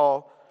 he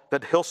saw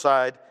that the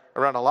hillside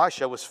around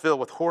Elisha was filled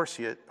with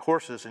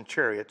horses and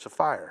chariots of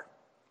fire.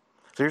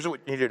 So here's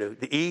what you need to do.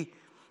 The E,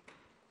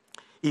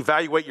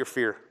 evaluate your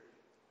fear.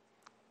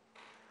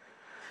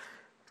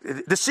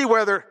 To see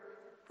whether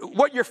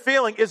what you're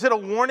feeling, is it a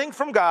warning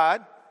from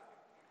God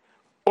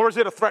or is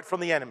it a threat from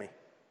the enemy,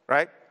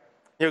 right?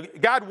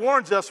 God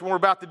warns us when we're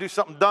about to do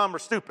something dumb or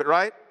stupid,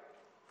 right?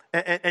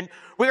 And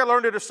we got to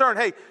learn to discern,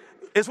 hey,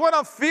 is what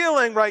I'm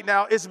feeling right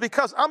now, is it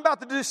because I'm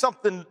about to do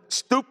something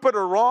stupid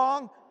or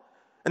wrong,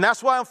 and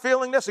that's why I'm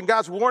feeling this, and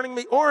God's warning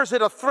me? Or is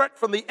it a threat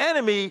from the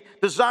enemy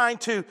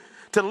designed to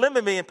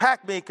limit me,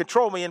 impact me,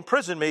 control me,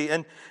 imprison me?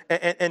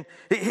 And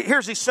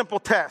here's these simple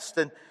tests,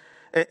 and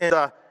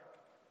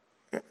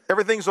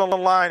everything's on the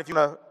line if you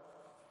want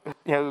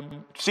to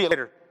see it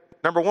later.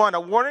 Number one, a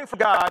warning from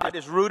God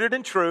is rooted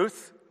in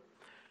truth.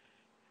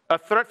 A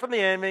threat from the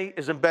enemy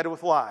is embedded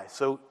with lies.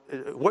 So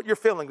what you're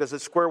feeling, does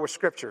it square with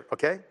Scripture,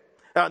 okay?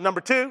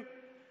 Number two,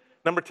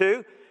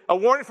 a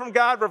warning from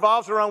God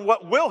revolves around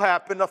what will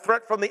happen. A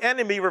threat from the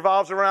enemy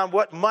revolves around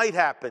what might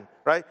happen,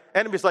 right?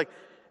 Enemy's like,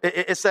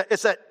 it's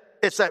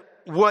that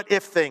what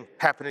if thing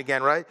happening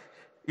again, right?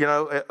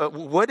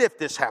 What if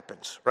this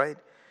happens, right?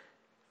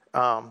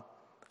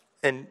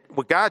 And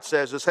what God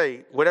says is,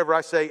 hey, whatever I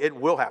say, it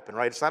will happen,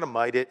 right? It's not a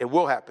might, it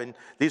will happen.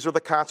 These are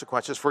the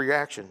consequences for your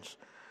actions.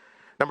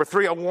 Number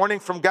three, a warning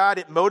from God,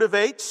 it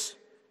motivates,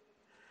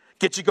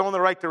 gets you going the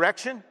right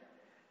direction.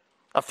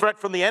 A threat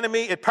from the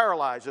enemy, it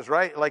paralyzes,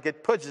 right? Like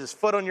it puts his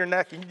foot on your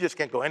neck and you just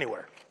can't go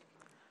anywhere.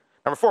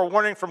 Number four, a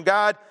warning from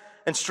God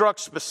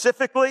instructs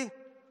specifically.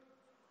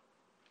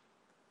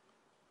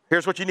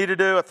 Here's what you need to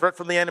do. A threat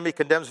from the enemy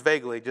condemns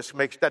vaguely. Just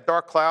makes that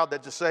dark cloud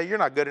that just say, you're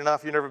not good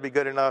enough, you'll never be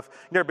good enough,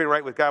 you'll never be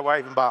right with God, why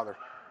even bother?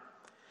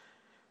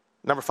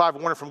 Number five, a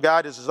warning from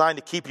God is designed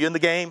to keep you in the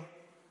game.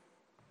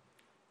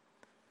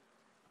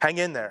 Hang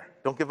in there.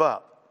 Don't give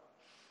up.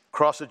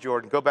 Cross the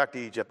Jordan. Go back to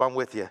Egypt. I'm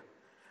with you.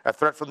 A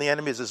threat from the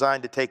enemy is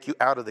designed to take you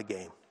out of the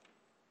game.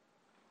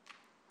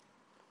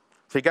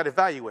 So you got to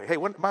evaluate. Hey,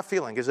 what am I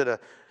feeling? Is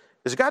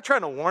God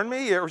trying to warn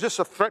me? Or is this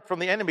a threat from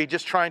the enemy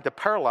just trying to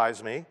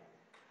paralyze me?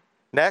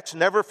 Next,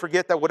 never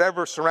forget that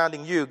whatever is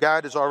surrounding you,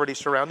 God is already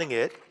surrounding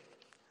it.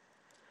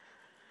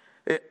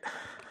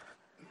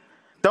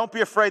 Don't be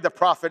afraid, the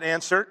prophet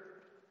answered.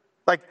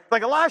 Like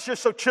Elisha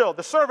is so chill.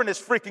 The servant is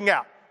freaking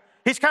out.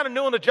 He's kind of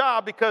new on the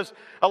job because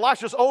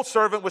Elisha's old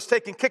servant was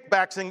taking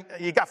kickbacks and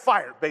he got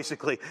fired,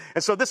 basically.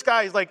 And so this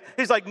guy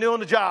he's like new on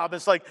the job.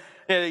 It's like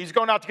he's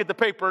going out to get the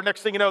paper.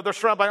 Next thing you know, they're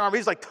surrounded by an army.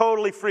 He's like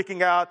totally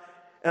freaking out.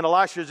 And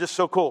Elisha is just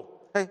so cool.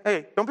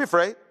 Hey, don't be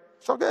afraid.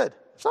 It's all good.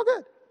 It's all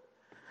good.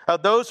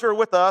 Those who are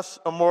with us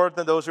are more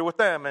than those who are with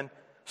them. And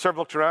servant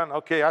looks around.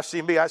 Okay, I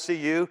see me. I see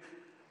you.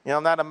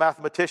 I'm not a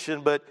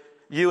mathematician, but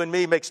you and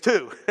me makes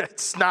two.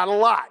 It's not a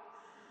lot.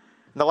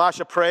 And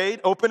Elisha prayed,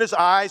 open his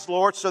eyes,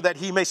 Lord, so that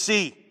he may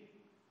see.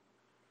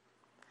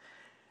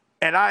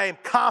 And I am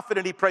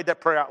confident he prayed that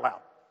prayer out loud.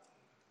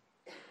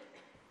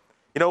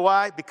 You know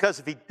why? Because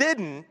if he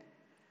didn't,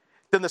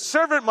 then the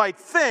servant might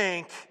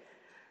think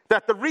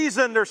that the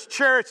reason there's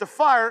chariots of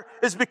fire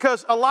is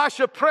because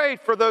Elisha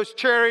prayed for those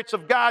chariots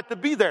of God to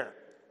be there.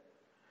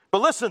 But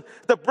listen,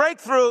 the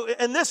breakthrough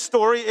in this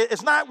story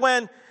is not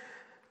when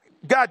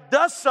God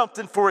does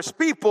something for his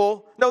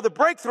people. No, the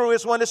breakthrough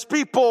is when his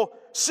people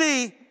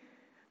see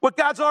what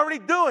God's already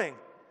doing.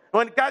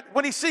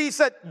 When he sees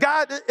that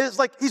God is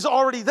like, he's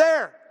already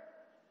there.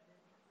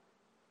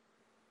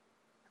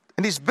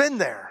 And he's been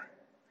there.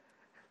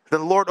 Then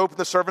the Lord opened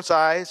the servant's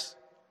eyes,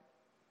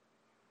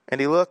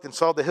 and he looked and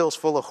saw the hills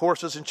full of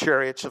horses and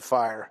chariots of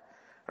fire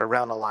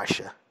around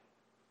Elisha.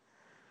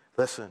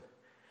 Listen,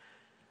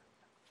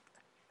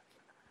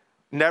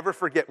 never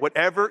forget,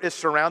 whatever is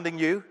surrounding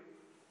you,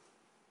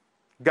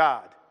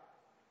 God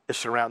is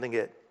surrounding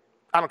it.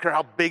 I don't care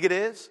how big it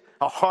is,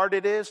 how hard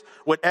it is,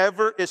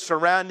 whatever is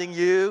surrounding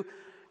you,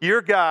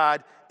 your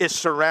God is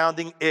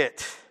surrounding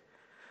it.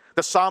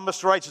 The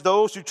psalmist writes,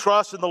 those who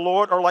trust in the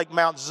Lord are like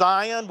Mount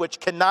Zion, which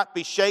cannot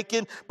be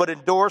shaken, but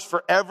endures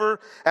forever.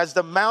 As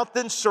the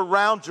mountains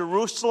surround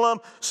Jerusalem,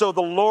 so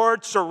the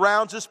Lord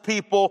surrounds his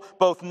people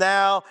both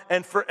now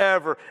and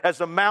forever. As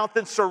the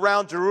mountains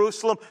surround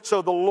Jerusalem,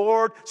 so the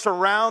Lord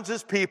surrounds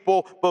his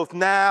people both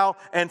now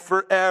and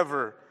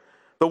forever.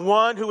 The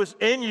one who is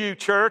in you,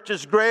 church,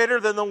 is greater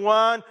than the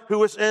one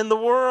who is in the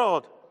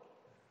world.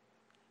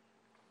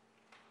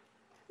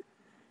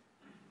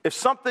 If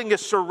something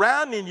is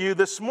surrounding you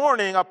this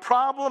morning, a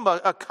problem,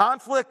 a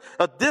conflict,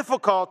 a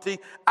difficulty,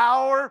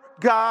 our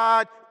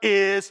God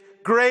is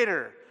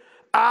greater.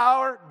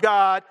 Our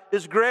God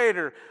is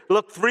greater.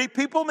 Look 3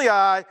 people in the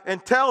eye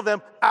and tell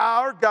them,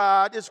 our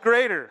God is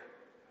greater.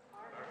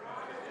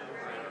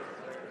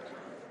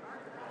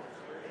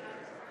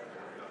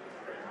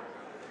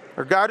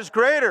 Our God is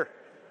greater.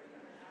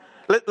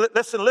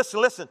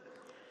 Listen.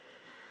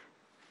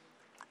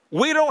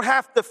 We don't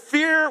have to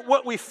fear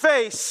what we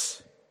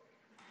face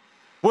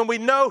when we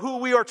know who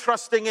we are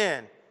trusting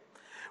in.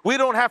 We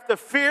don't have to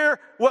fear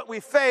what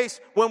we face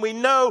when we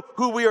know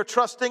who we are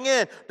trusting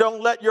in.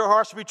 Don't let your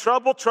hearts be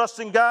troubled. Trust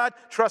in God.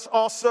 Trust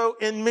also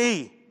in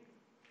me.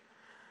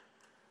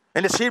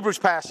 In this Hebrews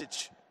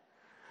passage.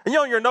 And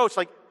in your notes,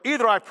 like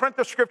either I print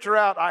the scripture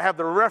out, I have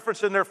the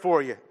reference in there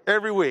for you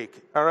every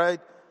week. All right?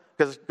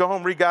 Because go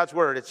home, read God's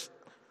word. It's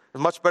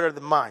much better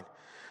than mine.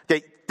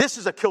 Okay, this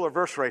is a killer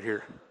verse right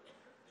here.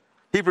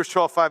 Hebrews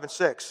 12, 5 and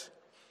 6.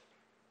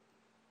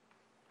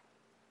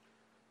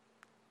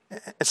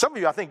 And some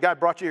of you, I think God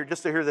brought you here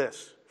just to hear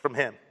this from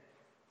him.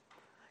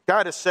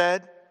 God has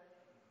said,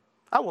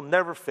 I will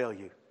never fail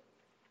you.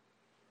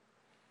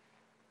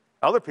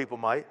 Other people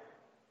might.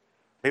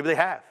 Maybe they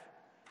have.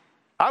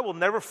 I will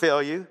never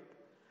fail you.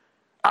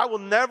 I will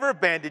never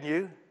abandon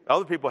you.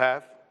 Other people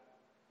have.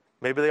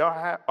 Maybe they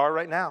are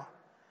right now.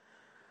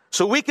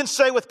 So we can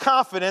say with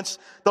confidence,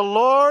 the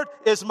Lord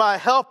is my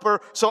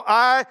helper, so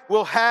I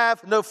will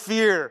have no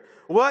fear.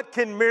 What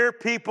can mere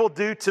people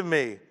do to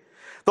me?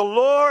 The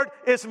Lord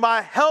is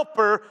my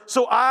helper,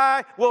 so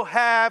I will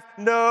have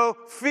no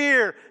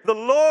fear. The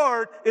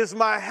Lord is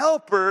my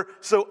helper,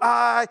 so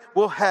I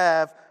will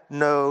have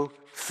no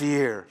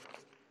fear.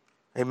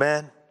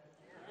 Amen.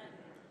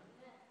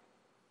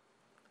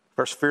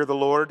 First, fear the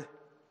Lord.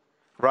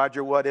 Ride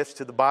your what ifs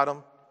to the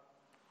bottom.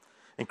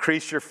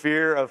 Increase your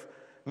fear of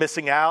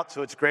missing out,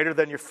 so it's greater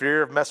than your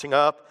fear of messing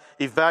up.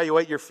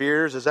 Evaluate your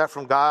fears. Is that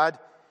from God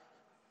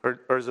or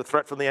is it a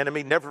threat from the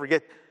enemy? Never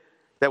forget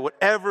that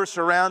whatever is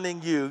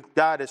surrounding you,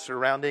 God is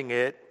surrounding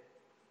it.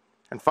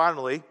 And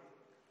finally,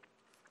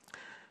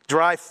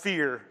 drive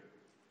fear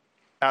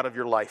out of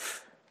your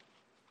life.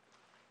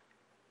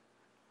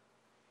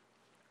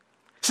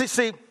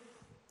 See,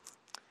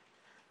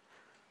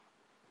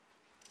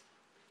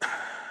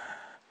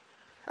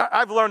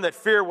 I've learned that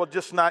fear will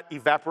just not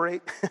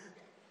evaporate.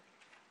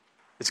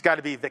 It's got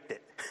to be evicted.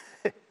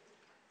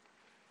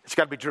 It's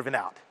got to be driven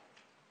out.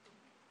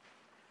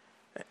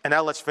 And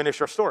now let's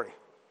finish our story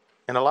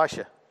in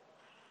Elisha.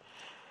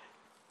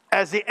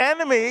 As the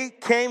enemy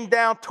came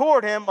down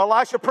toward him,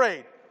 Elisha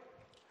prayed.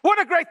 What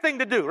a great thing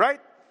to do,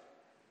 right?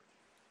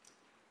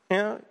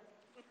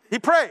 He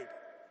prayed.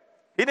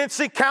 He didn't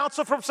seek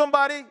counsel from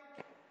somebody.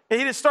 He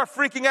didn't start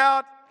freaking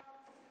out.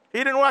 He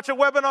didn't watch a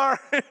webinar.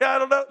 I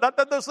don't know. Not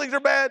that those things are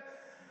bad.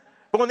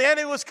 But when the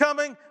enemy was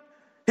coming,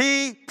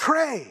 he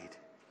prayed.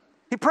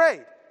 He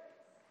prayed.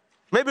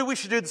 Maybe we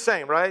should do the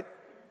same, right?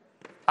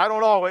 I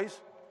don't always.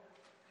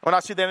 When I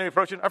see the enemy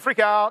approaching, I freak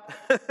out.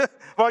 What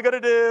am I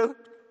going to do?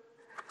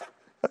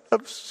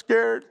 I'm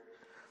scared.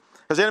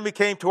 As the enemy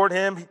came toward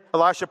him,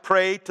 Elisha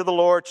prayed to the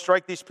Lord,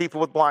 strike these people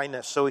with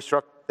blindness. So he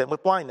struck them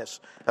with blindness,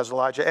 as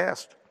Elijah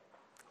asked.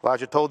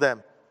 Elijah told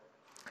them,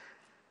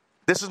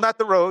 this is not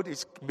the road.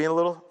 He's being a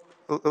little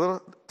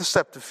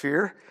deceptive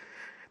here.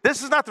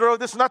 This is not the road.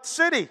 This is not the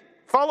city.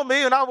 Follow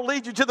me and I will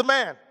lead you to the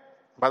man.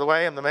 By the way,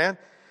 I am the man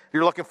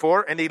you're looking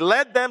for. And he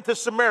led them to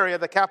Samaria,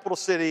 the capital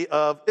city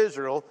of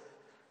Israel.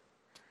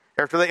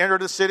 After they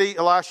entered the city,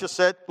 Elisha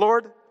said,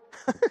 Lord,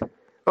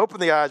 open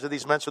the eyes of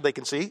these men so they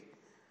can see.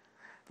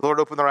 The Lord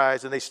opened their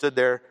eyes and they stood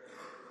there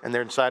and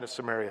they're inside of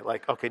Samaria.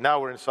 Like, okay,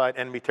 now we're inside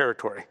enemy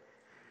territory.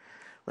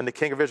 When the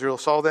king of Israel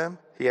saw them,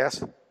 he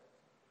asked,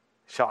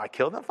 shall I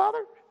kill them,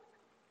 Father?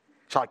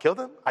 Shall I kill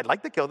them? I'd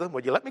like to kill them.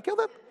 Would you let me kill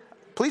them?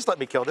 Please let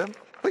me kill them.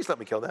 Please let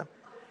me kill them.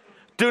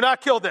 Do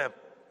not kill them.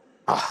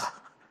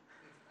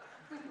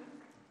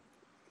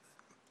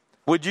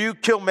 Would you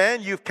kill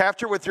men you've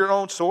captured with your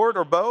own sword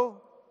or bow?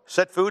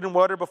 Set food and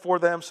water before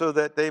them so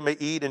that they may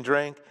eat and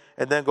drink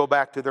and then go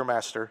back to their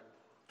master.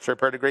 So he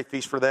prepared a great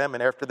feast for them,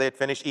 and after they had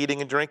finished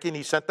eating and drinking,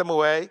 he sent them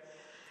away,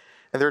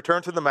 and they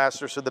returned to the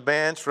master. So the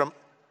bands from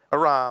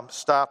Aram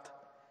stopped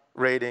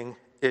raiding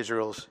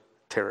Israel's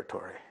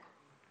territory.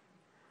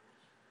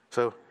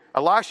 So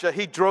Elisha,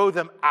 he drove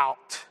them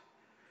out.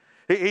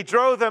 He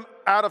drove them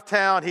out of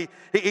town.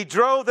 He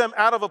drove them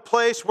out of a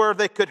place where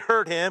they could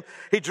hurt him.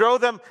 He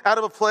drove them out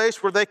of a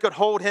place where they could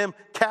hold him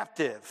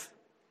captive.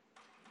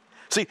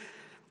 See,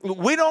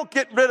 we don't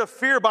get rid of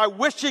fear by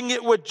wishing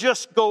it would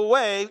just go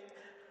away,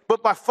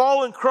 but by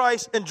following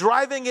Christ and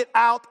driving it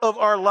out of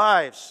our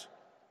lives.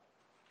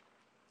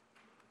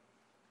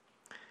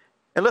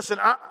 And listen,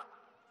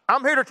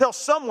 I'm here to tell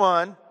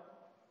someone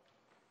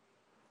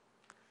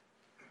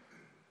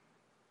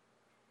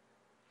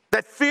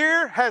that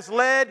fear has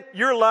led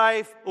your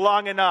life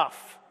long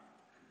enough.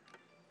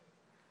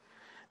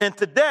 And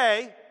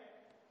today,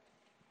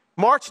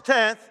 March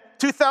 10th,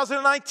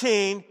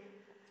 2019,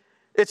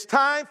 it's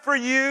time for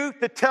you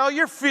to tell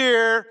your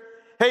fear,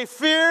 hey,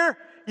 fear,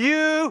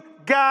 you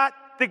got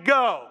to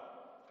go.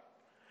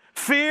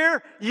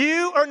 Fear,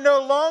 you are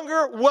no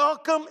longer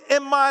welcome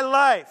in my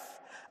life.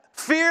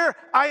 Fear,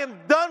 I am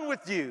done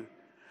with you.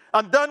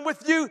 I'm done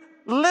with you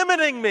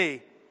limiting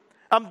me.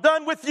 I'm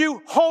done with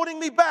you holding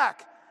me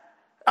back.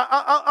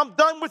 I'm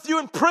done with you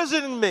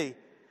imprisoning me.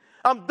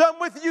 I'm done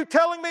with you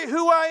telling me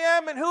who I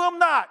am and who I'm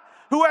not,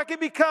 who I can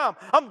become.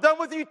 I'm done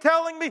with you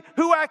telling me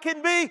who I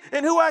can be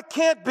and who I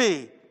can't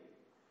be.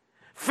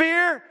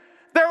 Fear,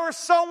 there was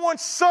someone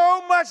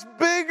so much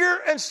bigger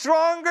and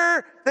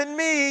stronger than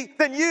me,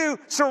 than you,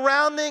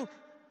 surrounding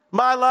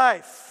my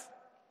life.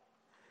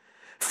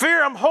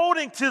 Fear, I'm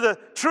holding to the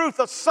truth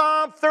of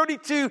Psalm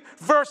 32,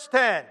 verse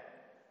 10.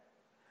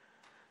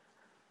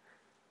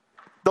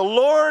 The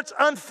Lord's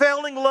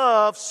unfailing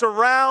love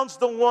surrounds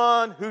the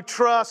one who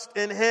trusts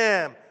in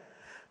him.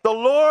 The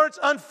Lord's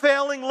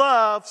unfailing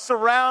love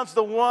surrounds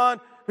the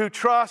one who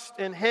trusts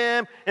in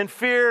him. And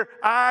fear,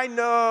 I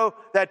know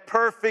that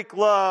perfect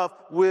love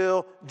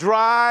will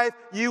drive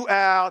you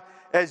out,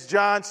 as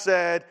John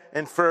said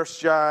in 1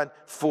 John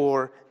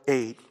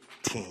 4:18.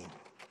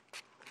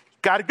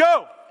 Got to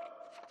go.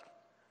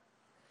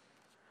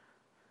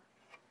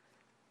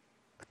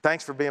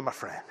 Thanks for being my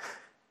friend.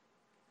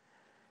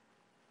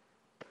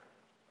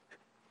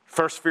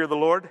 First, fear the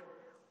Lord.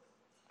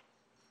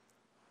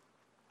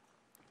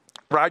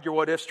 Ride your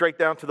what if straight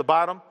down to the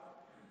bottom.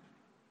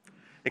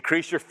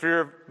 Increase your fear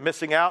of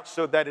missing out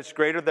so that it's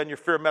greater than your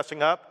fear of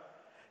messing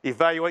up.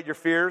 Evaluate your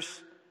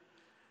fears.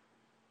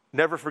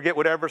 Never forget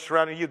whatever's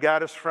surrounding you,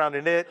 God is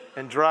surrounding it,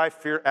 and drive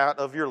fear out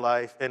of your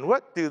life. And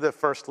what do the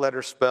first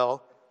letters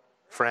spell?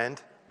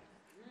 Friend.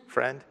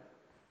 Friend.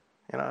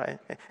 You know,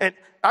 and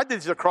I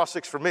did these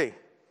acrostics for me.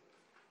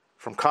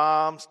 From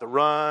calms to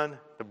run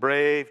to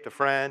brave to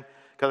friend.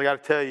 Because I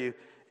got to tell you,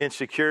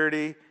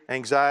 insecurity,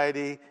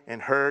 anxiety,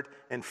 and hurt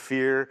and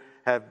fear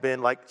have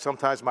been like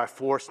sometimes my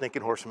 4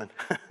 sneaking horsemen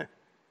that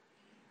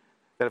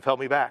have held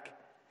me back.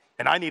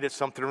 And I needed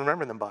something to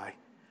remember them by.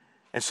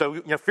 And so,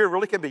 you know, fear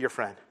really can be your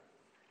friend.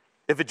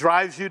 If it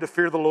drives you to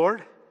fear the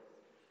Lord,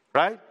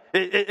 right?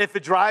 If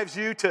it drives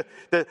you to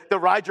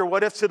ride your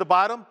what ifs to the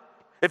bottom,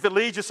 if it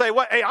leads you to say,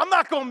 well, hey, I'm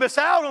not going to miss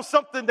out on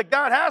something that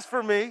God has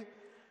for me.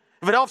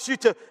 If it helps you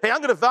to, hey, I'm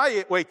going to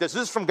evaluate this.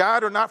 Is this from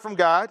God or not from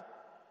God?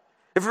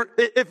 If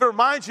it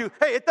reminds you,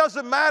 hey, it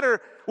doesn't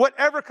matter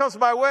whatever comes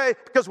my way,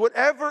 because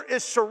whatever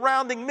is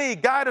surrounding me,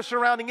 God is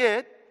surrounding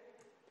it.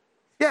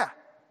 Yeah.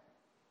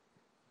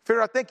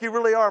 Fear, I think you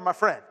really are my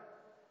friend.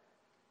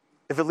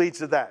 If it leads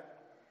to that.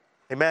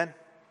 Amen?